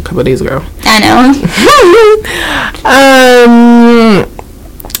earlier, a couple of days ago. I know.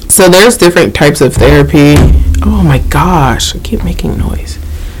 So there's different types of therapy. Oh my gosh, I keep making noise.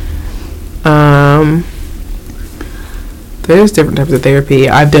 There's different types of therapy.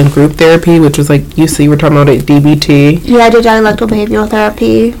 I've done group therapy, which was like, you were talking about it, DBT. Yeah, I did dialectical behavioral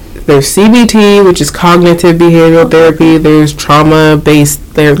therapy. There's CBT, which is cognitive behavioral therapy. There's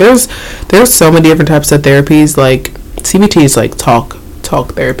trauma-based there's so many different types of therapies. Like, CBT is like talk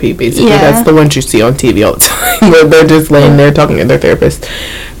therapy, basically. Yeah. That's the ones you see on TV all the time, where they're just laying there talking to their therapist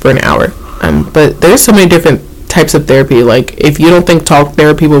for an hour. But there's so many different types of therapy. Like, if you don't think talk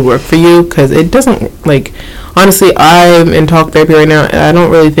therapy would work for you, because it doesn't, like, honestly, I'm in talk therapy right now, and I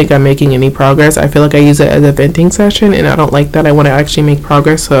don't really think I'm making any progress. I feel like I use it as a venting session, and I don't like that. I want to actually make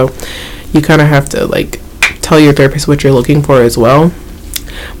progress, so you kind of have to, like, tell your therapist what you're looking for as well.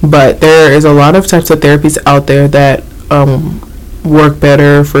 But there is a lot of types of therapies out there that work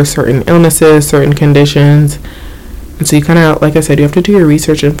better for certain illnesses, certain conditions. And so you kind of, like I said, you have to do your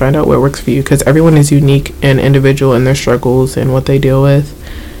research and find out what works for you, because everyone is unique and individual in their struggles and what they deal with.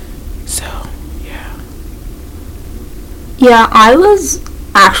 So, yeah. Yeah, I was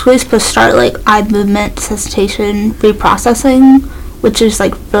actually supposed to start, like, eye movement desensitization reprocessing, which is,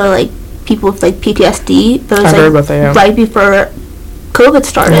 like, for, like, people with, like, PTSD. But it was, I heard about that, yeah. Right before COVID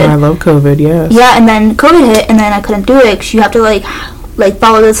started. Oh, I love COVID, yes. Yeah, and then COVID hit, and then I couldn't do it, because you have to, like,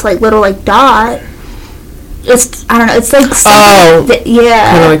 follow this, like, little, like, dot. It's, I don't know, it's, like,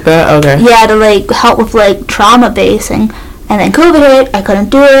 yeah. Kind of like that? Okay. Yeah, to, like, help with, like, trauma basing. And then COVID hit, I couldn't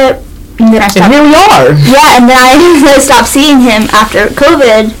do it. And then I stopped. And here we are. Yeah, and then I stopped seeing him after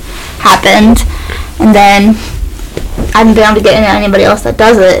COVID happened. And then I haven't been able to get into anybody else that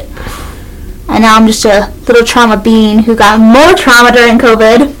does it. And now I'm just a little trauma being who got more trauma during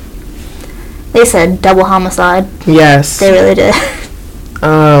COVID. They said double homicide. Yes. They really did.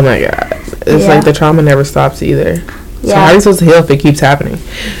 Oh my god. It's like the trauma never stops either. So how are you supposed to heal if it keeps happening?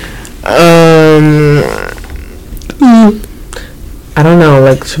 I don't know,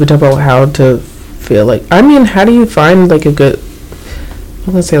 like, should we talk about how to feel like, I mean, how do you find, like, a good, I'm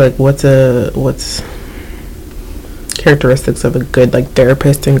gonna say, like, what's characteristics of a good, like,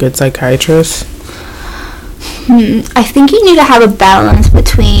 therapist and good psychiatrist? I think you need to have a balance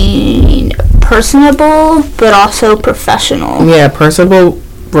between personable but also professional. Yeah, personable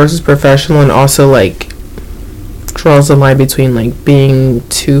versus professional, and also, like, draws the line between, like, being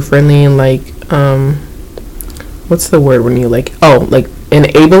too friendly and, like, what's the word when you, like, like,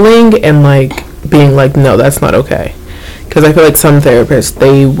 enabling, and, like, being like, no, that's not okay. Because I feel like some therapists,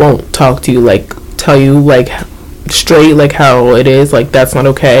 they won't talk to you, like, tell you, like, straight, like, how it is, like, that's not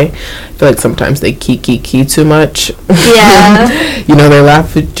okay. I feel like sometimes they key too much. Yeah. You know, they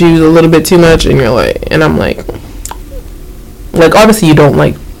laugh at you a little bit too much, and you're like, and I'm like, obviously you don't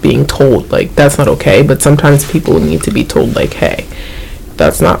like being told, like, that's not okay, but sometimes people need to be told, like, hey,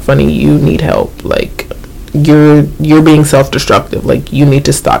 that's not funny, you need help, like, you're being self-destructive, like, you need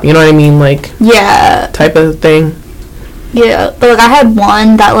to stop, you know what I mean, like, yeah, type of thing. Yeah, but, like, I had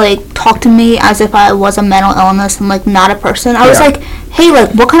one that, like, talked to me as if I was a mental illness and, like, not a person. I was like, hey,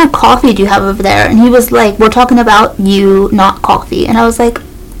 like, what kind of coffee do you have over there? And he was like, we're talking about you, not coffee. And I was like,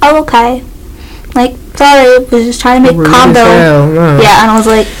 oh, okay. Like, sorry, was just trying to make combo. No. Yeah, and I was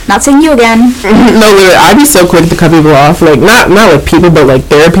like, not seeing you again. No, literally, I'd be so quick to cut people off. Like, not like people, but, like,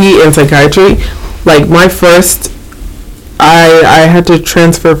 therapy and psychiatry. Like, my first I had to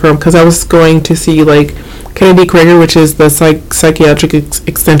transfer from, because I was going to see like Kennedy Krieger, which is the psychiatric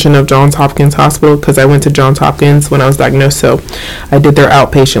extension of Johns Hopkins Hospital, because I went to Johns Hopkins when I was diagnosed. So I did their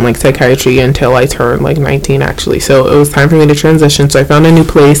outpatient like psychiatry until I turned like 19 actually. So it was time for me to transition. So I found a new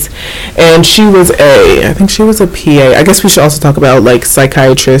place, and I think she was a PA. I guess we should also talk about like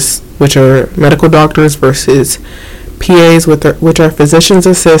psychiatrists, which are medical doctors, versus PAs, which are physician's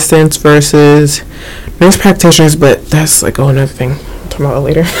assistants, versus nurse practitioners. But that's like another thing. I'll talk about that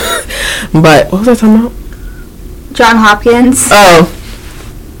later. But what was I talking about? John Hopkins. Oh.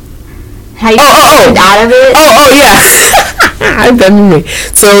 How you got out of it? Oh, yeah. I definitely.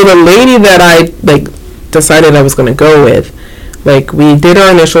 So the lady that I like decided I was gonna go with, like we did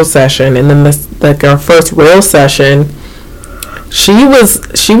our initial session, and then like our first real session, she was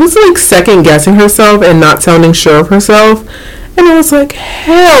like second guessing herself and not sounding sure of herself, and I was like,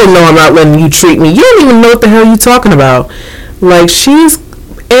 hell no, I'm not letting you treat me. You don't even know what the hell you're talking about. Like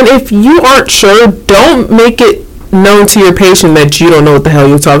and if you aren't sure, don't make it known to your patient that you don't know what the hell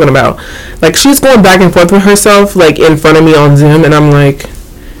you're talking about. Like she's going back and forth with herself like in front of me on Zoom, and I'm like,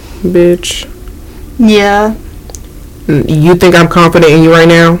 bitch. Yeah. You think I'm confident in you right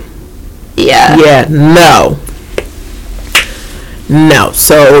now? Yeah. Yeah, no.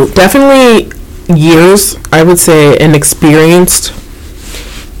 So definitely years, I would say an experienced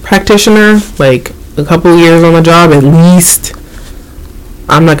practitioner, like a couple years on the job at least.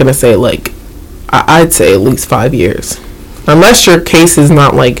 I'm not gonna say like, I'd say at least 5 years, unless your case is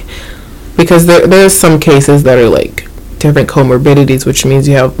not like, because there's some cases that are like different comorbidities, which means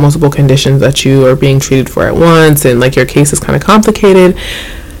you have multiple conditions that you are being treated for at once, and like your case is kind of complicated.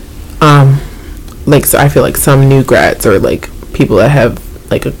 Like so I feel like some new grads or like people that have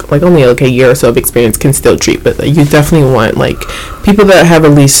like only like a year or so of experience can still treat, but like, you definitely want like people that have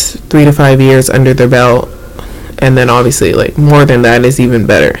at least 3 to 5 years under their belt, and then obviously like more than that is even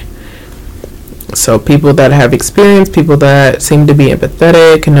better. So people that have experience, people that seem to be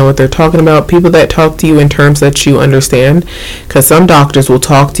empathetic and know what they're talking about, people that talk to you in terms that you understand, because some doctors will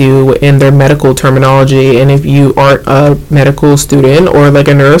talk to you in their medical terminology, and if you aren't a medical student or like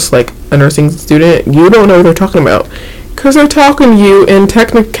a nurse, like a nursing student, you don't know what they're talking about, because they're talking to you in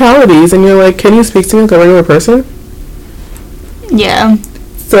technicalities, and you're like, can you speak to me like a regular person? Yeah.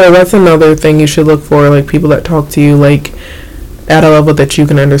 So that's another thing you should look for, like people that talk to you like at a level that you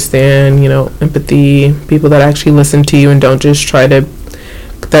can understand, you know, empathy, people that actually listen to you and don't just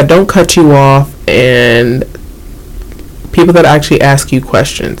that don't cut you off, and people that actually ask you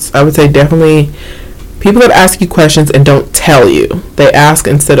questions. I would say definitely people that ask you questions and don't tell you. They ask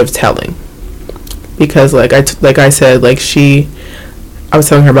instead of telling. Because like I said, like I was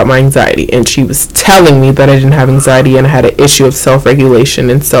telling her about my anxiety, and she was telling me that I didn't have anxiety and I had an issue of self-regulation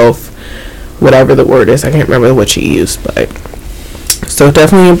and whatever the word is. I can't remember what she used, but so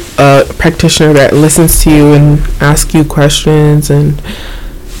definitely a practitioner that listens to you and asks you questions, and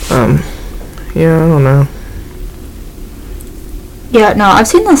yeah, I don't know. Yeah, no, I've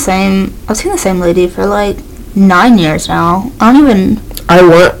seen the same lady for like 9 years now. I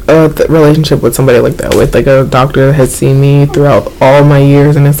want a relationship with somebody like that, with like a doctor that has seen me throughout all my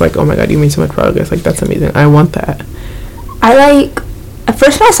years, and it's like, oh my god, you made so much progress. Like that's amazing. I want that. At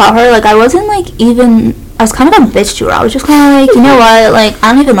first when I saw her, like I wasn't like even. I was kind of a bitch to her. I was just kind of like, you know what, like,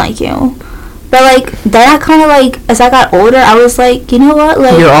 I don't even like you. But, like, then I kind of, like, as I got older, I was like, you know what,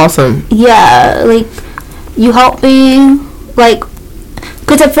 like... You're awesome. Yeah, like, you helped me, like...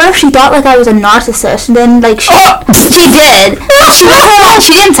 Because at first she thought, like, I was a narcissist, and then, like, she did.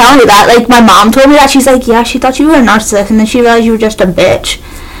 She didn't tell me that. Like, my mom told me that. She's like, yeah, she thought you were a narcissist, and then she realized you were just a bitch.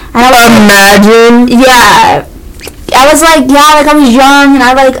 And I was imagine. Like, yeah. I was like, yeah, like, I was young, and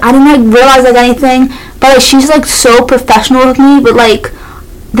I didn't, like, realize, like, anything. But, like, she's, like, so professional with me, but, like,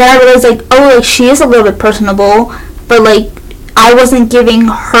 then I realized, like, oh, like, she is a little bit personable, but, like, I wasn't giving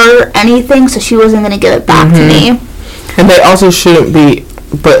her anything, so she wasn't going to give it back to me. And they also shouldn't be,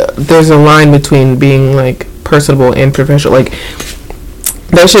 but there's a line between being, like, personable and professional. Like,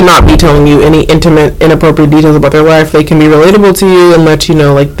 they should not be telling you any intimate, inappropriate details about their life. They can be relatable to you and let you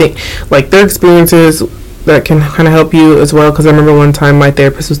know, like, their experiences that can kind of help you as well. Because I remember one time my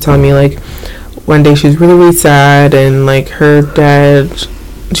therapist was telling me, like, one day she was really, really sad, and like her dad,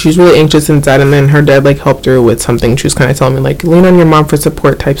 she was really anxious and sad, and then her dad like helped her with something. She was kind of telling me like, lean on your mom for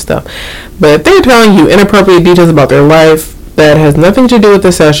support type stuff. But if they're telling you inappropriate details about their life that has nothing to do with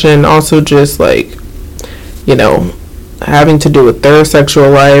the session, also just like, you know, having to do with their sexual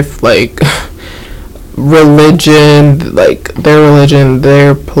life, like religion, like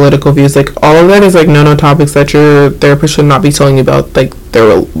their political views, like all of that is like no topics that your therapist should not be telling you about, like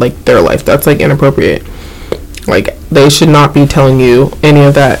their life. That's like inappropriate. Like, they should not be telling you any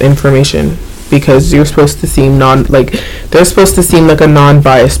of that information, because you're supposed to seem they're supposed to seem like a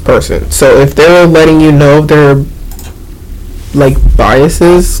non-biased person. So if they're letting you know their like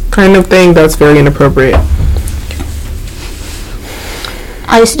biases kind of thing, that's very inappropriate.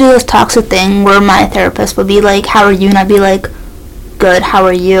 I used to do this toxic thing where my therapist would be like, how are you? And I'd be like, good, how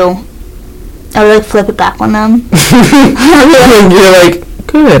are you? I would like flip it back on them. You're like,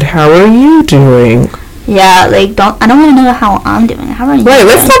 good, how are you doing? Yeah, like, I don't want to know how I'm doing. How are you Right, doing?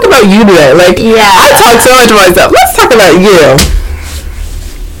 let's talk about you today. Like, Yeah. I talk so much about myself. Let's talk about you.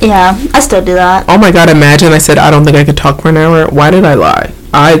 Yeah, I still do that. Oh my god, imagine I said I don't think I could talk for an hour. Why did I lie?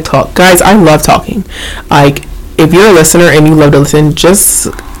 I talk. Guys, I love talking. Like, if you're a listener and you love to listen,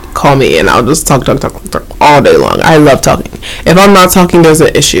 just call me and I'll just talk all day long. I love talking. If I'm not talking, there's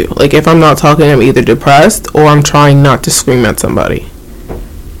an issue. Like, if I'm not talking, I'm either depressed or I'm trying not to scream at somebody.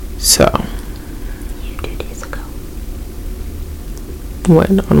 So. 2 days ago.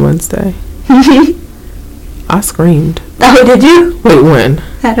 When? On Wednesday? I screamed. Oh, did you? Wait, when?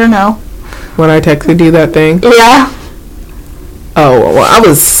 I don't know. When I texted you that thing? Yeah. Oh, well, I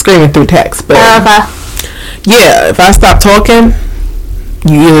was screaming through text, but yeah, if I stop talking,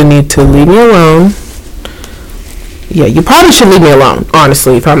 you either need to leave me alone. Yeah, you probably should leave me alone,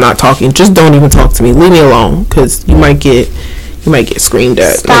 honestly, if I'm not talking. Just don't even talk to me. Leave me alone, because you might get screamed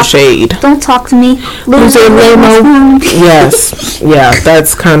at. Stop. No shade. Don't talk to me. Loser, lame. Yes. Yeah,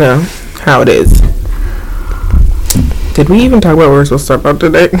 that's kind of how it is. Did we even talk about what we're supposed to talk about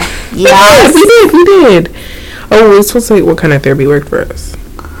today? Yes. We did. Oh, we're supposed to say what kind of therapy worked for us.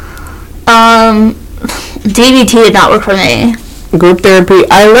 DBT did not work for me. Group therapy.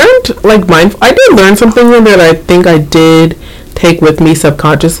 I learned, I did learn something that I think I did take with me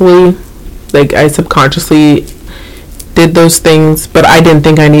subconsciously. Like, I subconsciously did those things, but I didn't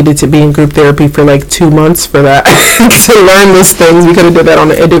think I needed to be in group therapy for like 2 months for that. To learn those things. We could have did that on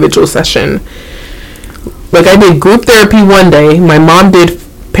an individual session. Like, I did group therapy one day. My mom did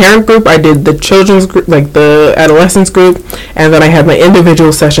parent group. I did the children's group, like the adolescence group, and then I had my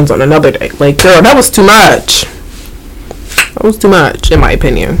individual sessions on another day. Like, girl, that was too much. That was too much, in my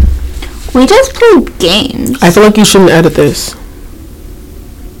opinion. We just played games. I feel like you shouldn't edit this.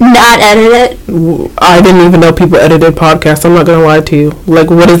 Not edit it? I didn't even know people edited podcasts. I'm not gonna lie to you.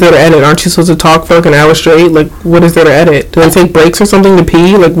 Like, what is there to edit? Aren't you supposed to talk for like an hour straight? Like, what is there to edit? Do they take breaks or something to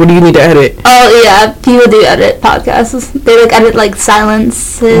pee? Like, what do you need to edit? Oh, yeah. People do edit podcasts. They, like, edit, like,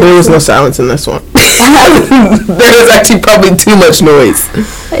 silences. There was no silence in this one. There was actually probably too much noise.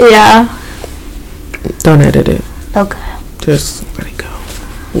 Yeah. Don't edit it. Okay. Just let it go.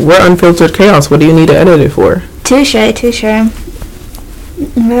 We're Unfiltered Chaos. What do you need to edit it for? Touche.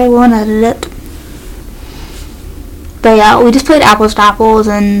 I won't edit it. But yeah, we just played apples to apples,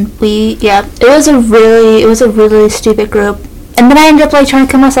 and it was a really stupid group. And then I ended up like trying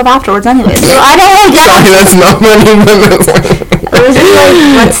to kill myself afterwards anyway. So I don't like that. Sorry, that's not funny. I was just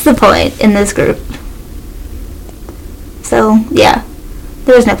like, what's the point in this group? So yeah,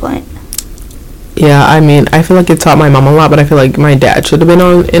 there was no point. Yeah, I mean, I feel like it taught my mom a lot, but I feel like my dad should have been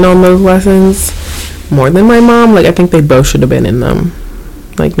in on those lessons more than my mom. Like, I think they both should have been in them.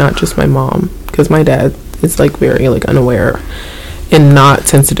 Like, not just my mom, because my dad is like very like unaware and not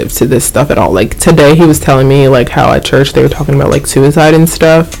sensitive to this stuff at all. Like, today he was telling me like how at church they were talking about like suicide and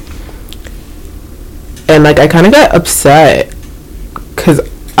stuff, and like I kind of got upset because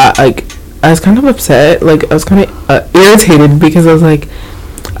I was kind of upset. Like, I was kind of irritated because I was like,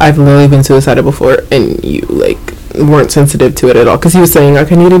 I've literally been suicidal before and you like weren't sensitive to it at all. Because he was saying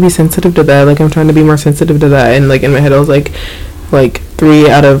like, I need to be sensitive to that. Like, I'm trying to be more sensitive to that. And like in my head I was like 3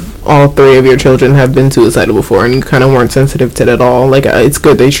 out of all 3 of your children have been suicidal before, and you kind of weren't sensitive to it at all. Like, it's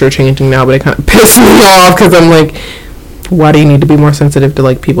good that you're changing now, but it kind of pissed me off because I'm like, why do you need to be more sensitive to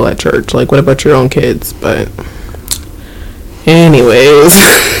like people at church? Like, what about your own kids? But anyways.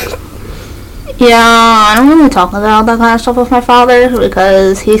 Yeah, I don't really talk about that kind of stuff with my father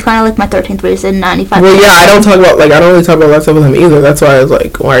because he's kind of like my 13th reason, 95. Well, yeah, I don't really talk about that stuff with him either. That's why I was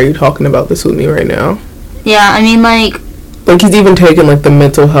like, why are you talking about this with me right now? Yeah, I mean, like he's even taken like the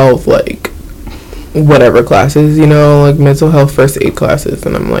mental health like whatever classes, you know, like mental health first aid classes,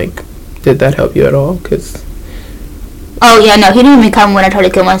 and I'm like, did that help you at all? Cause oh yeah, no, he didn't even come when I tried to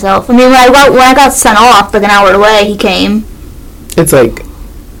kill myself. I mean, when I got sent off like an hour away, he came. It's like,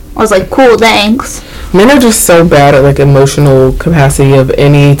 I was like, cool, thanks. Men are just so bad at like emotional capacity of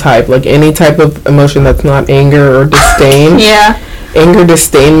any type of emotion that's not anger or disdain. Yeah. Anger,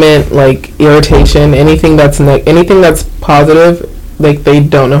 disdainment, like irritation, anything that's positive, like they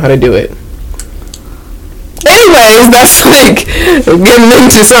don't know how to do it. Anyways, that's like getting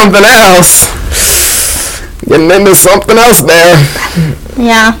into something else. Getting into something else there.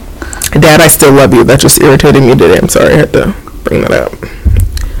 Yeah. Dad, I still love you. That just irritated me today. I'm sorry I had to bring that up.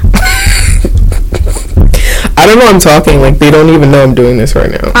 I don't know I'm talking. Like, they don't even know I'm doing this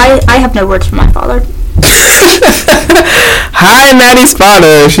right now. I have no words for my father. Hi, Maddie's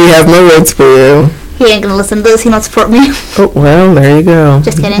father. She has no words for you. He ain't gonna listen to this. He not support me. Oh, well, there you go.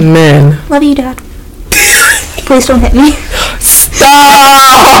 Just kidding. Man. Love you, Dad. Please don't hit me.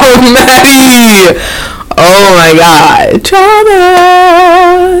 Stop, Maddie! Oh my God.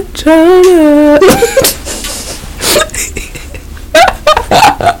 China.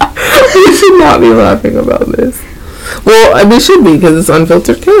 We should not be laughing about this. Well, we should be because it's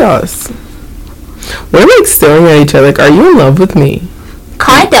unfiltered chaos. We're like staring at each other like, are you in love with me?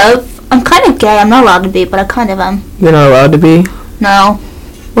 Kind of. I'm kind of gay. I'm not allowed to be, but I kind of am. You're not allowed to be? No.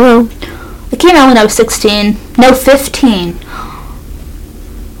 Well. I came out when I was 16. No, 15.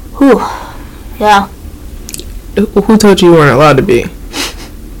 Whew. Yeah. Who told you weren't allowed to be?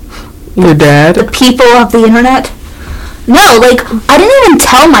 Your dad? The people of the internet. No, like, I didn't even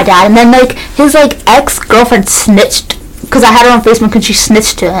tell my dad, and then, like, his, like, ex-girlfriend snitched, because I had her on Facebook, and she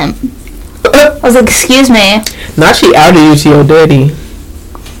snitched to him. I was like, excuse me. Not she outed you to your daddy.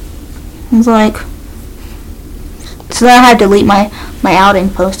 I was like... So then I had to delete my outing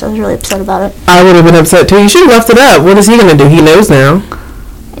post. I was really upset about it. I would have been upset, too. You should have left it up. What is he going to do? He knows now.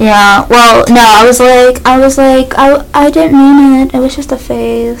 Yeah, well, no, I was like, I didn't mean it. It was just a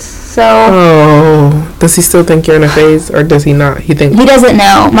phase, so... Oh, does he still think you're in a phase, or does he not? He doesn't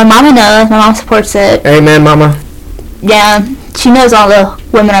know. My mama knows. My mom supports it. Amen, mama. Yeah, she knows all the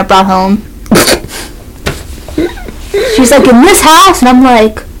women I brought home. She's like, in this house? And I'm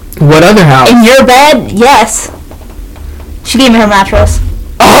like... What other house? In your bed? Yes. She gave me her mattress.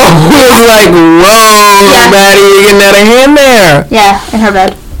 Oh, it was like, whoa, yeah. Maddie, you're getting out of hand there. Yeah, in her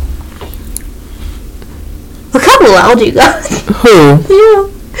bed. Look how loud you got. Who?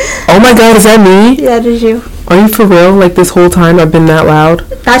 You. Oh my God, is that me? Yeah, did you? Are you for real? Like this whole time I've been that loud?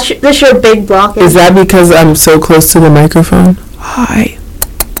 That's your big block. Is that because I'm so close to the microphone? Hi.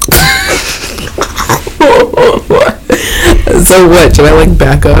 So what? Should I like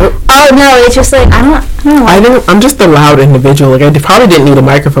back up? Oh no, it's just like I don't. I'm just a loud individual. Like I probably didn't need a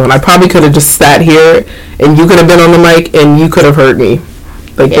microphone. I probably could have just sat here, and you could have been on the mic, and you could have heard me.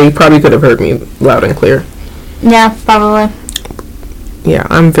 Like they probably could have heard me loud and clear. Yeah, probably. Yeah,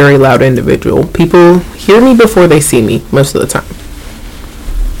 I'm a very loud individual. People hear me before they see me most of the time.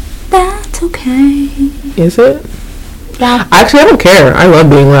 That's okay. Is it? Yeah. Actually, I don't care. I love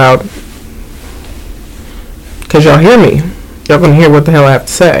being loud. Because y'all hear me. Y'all gonna hear what the hell I have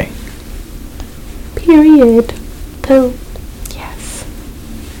to say. Period. Poo. Yes.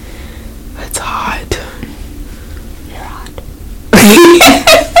 It's hot. You're hot.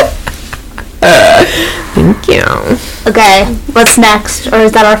 Thank you. Okay, what's next? Or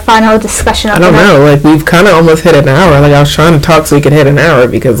is that our final discussion of I don't know. Like, we've kind of almost hit an hour. Like, I was trying to talk so we could hit an hour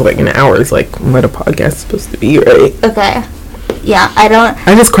because, like, an hour is, like, what a podcast is supposed to be, right? Okay. Yeah, I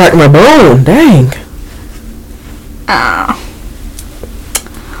just cracked my bone. Dang.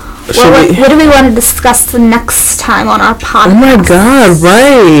 What do we want to discuss the next time on our podcast? Oh my God,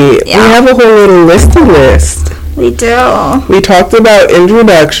 right. Yeah. We have a whole little list. We do. We talked about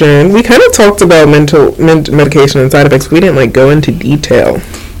introduction. We kind of talked about medication and side effects. We didn't, like, go into detail.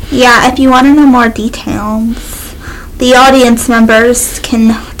 Yeah, if you want to know more details, the audience members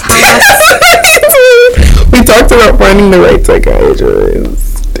can tell us. We talked about finding the right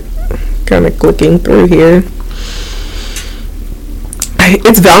psychiatrist. Kind of clicking through here.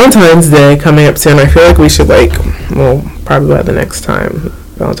 It's Valentine's Day coming up soon. I feel like we should, like, well, probably by the next time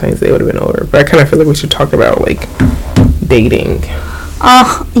Valentine's Day would have been over. But I kind of feel like we should talk about, like, dating.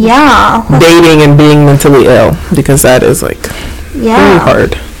 Yeah. Dating and being mentally ill. Because that is, like, very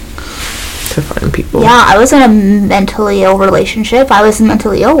hard to find people. Yeah, I was in a mentally ill relationship. I was a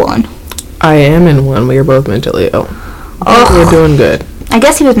mentally ill one. I am in one. We are both mentally ill. We're doing good. I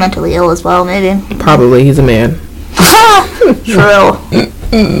guess he was mentally ill as well, maybe. Probably. He's a man. True.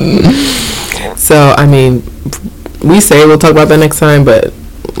 So, I mean, we say we'll talk about that next time, but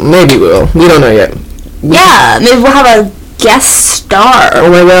maybe we'll. We don't know yet. Yeah, maybe we'll have a guest star. Oh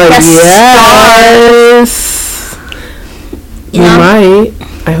my God, yes. We might.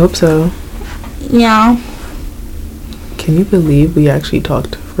 I hope so. Yeah. Can you believe we actually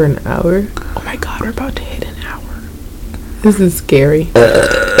talked for an hour? Oh my God, we're about to hit an hour. This is scary.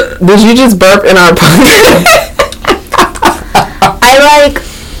 Did you just burp in our podcast?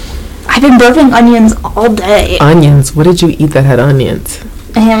 I've been burping onions all day. Onions? What did you eat that had onions?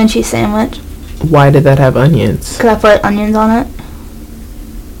 A ham and cheese sandwich. Why did that have onions? Because I put onions on it.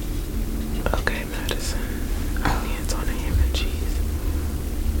 Okay, Madison.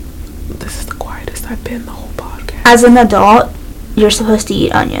 As an adult, you're supposed to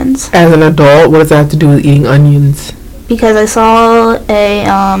eat onions. As an adult, what does that have to do with eating onions? Because I saw a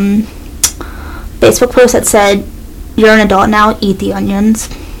Facebook post that said, "You're an adult now, eat the onions."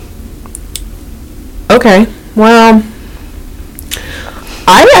 Okay, well,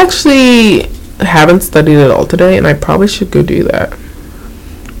 I actually haven't studied at all today, and I probably should go do that.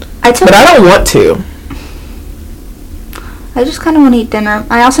 But I don't want to. I just kind of want to eat dinner.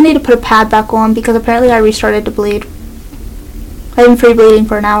 I also need to put a pad back on because apparently I restarted to bleed. I've been free bleeding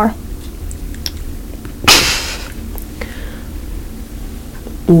for an hour.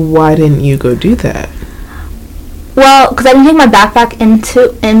 Why didn't you go do that? Well, because I didn't take my backpack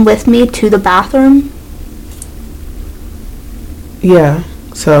in with me to the bathroom. Yeah,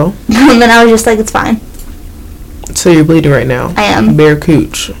 so? And then I was just like, it's fine. So you're bleeding right now? I am. Bare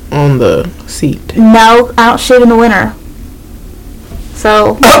cooch on the seat. No, I don't shave in the winter.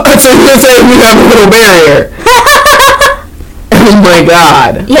 So. Oh, so you're saying you have a little barrier? Oh my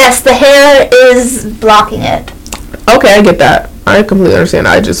god. Yes, the hair is blocking it. Okay, I get that. I completely understand.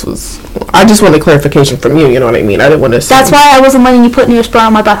 I just wanted clarification from you, you know what I mean? I didn't want to assume. That's why I wasn't letting you put Neosporin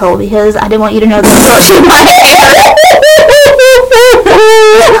on my butthole, because I didn't want you to know that I was touching my hair.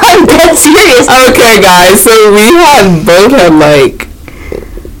 I'm dead serious. Okay, guys, so we both had like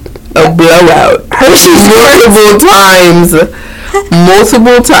a blowout.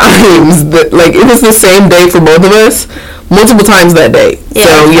 multiple times. Like, it was the same day for both of us. Multiple times that day.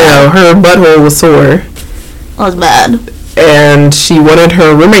 Yeah, so, you know, her butthole was sore. That was bad. And she wanted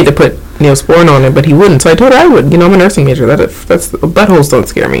her roommate to put Neosporin on it, but he wouldn't. So I told her I would. You know, I'm a nursing major. Buttholes don't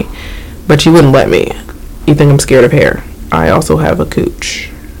scare me. But she wouldn't let me. You think I'm scared of hair? I also have a cooch.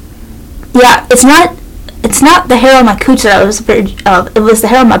 Yeah, it's not the hair on my cooch that I was afraid of. It was the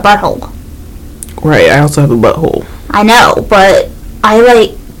hair on my butthole. Right, I also have a butthole. I know, but I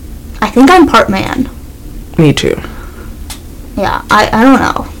think I'm part man. Me too. Yeah, I don't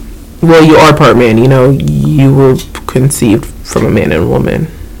know. Well, you are part man. You know, you were conceived from a man and a woman.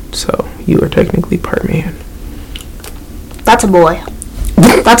 So, you are technically part man. That's a boy.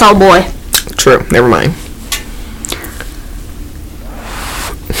 That's all boy. True, never mind.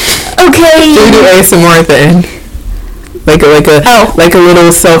 Okay. Should we do ASMR at the end? Like a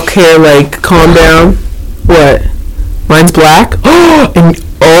little self-care, like, calm down? What? Mine's black?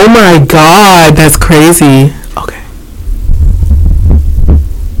 Oh my god, that's crazy. Okay.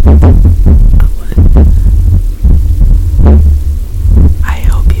 I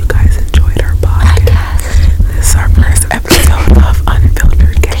hope you guys enjoyed our podcast. This is our first episode of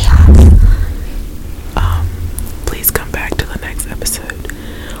Unfiltered Chaos. Please come back to the next episode.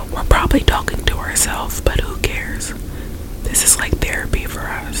 We're probably talking to ourselves, but who cares? This is like therapy for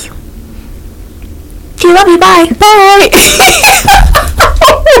us. Okay, love you, bye. Bye.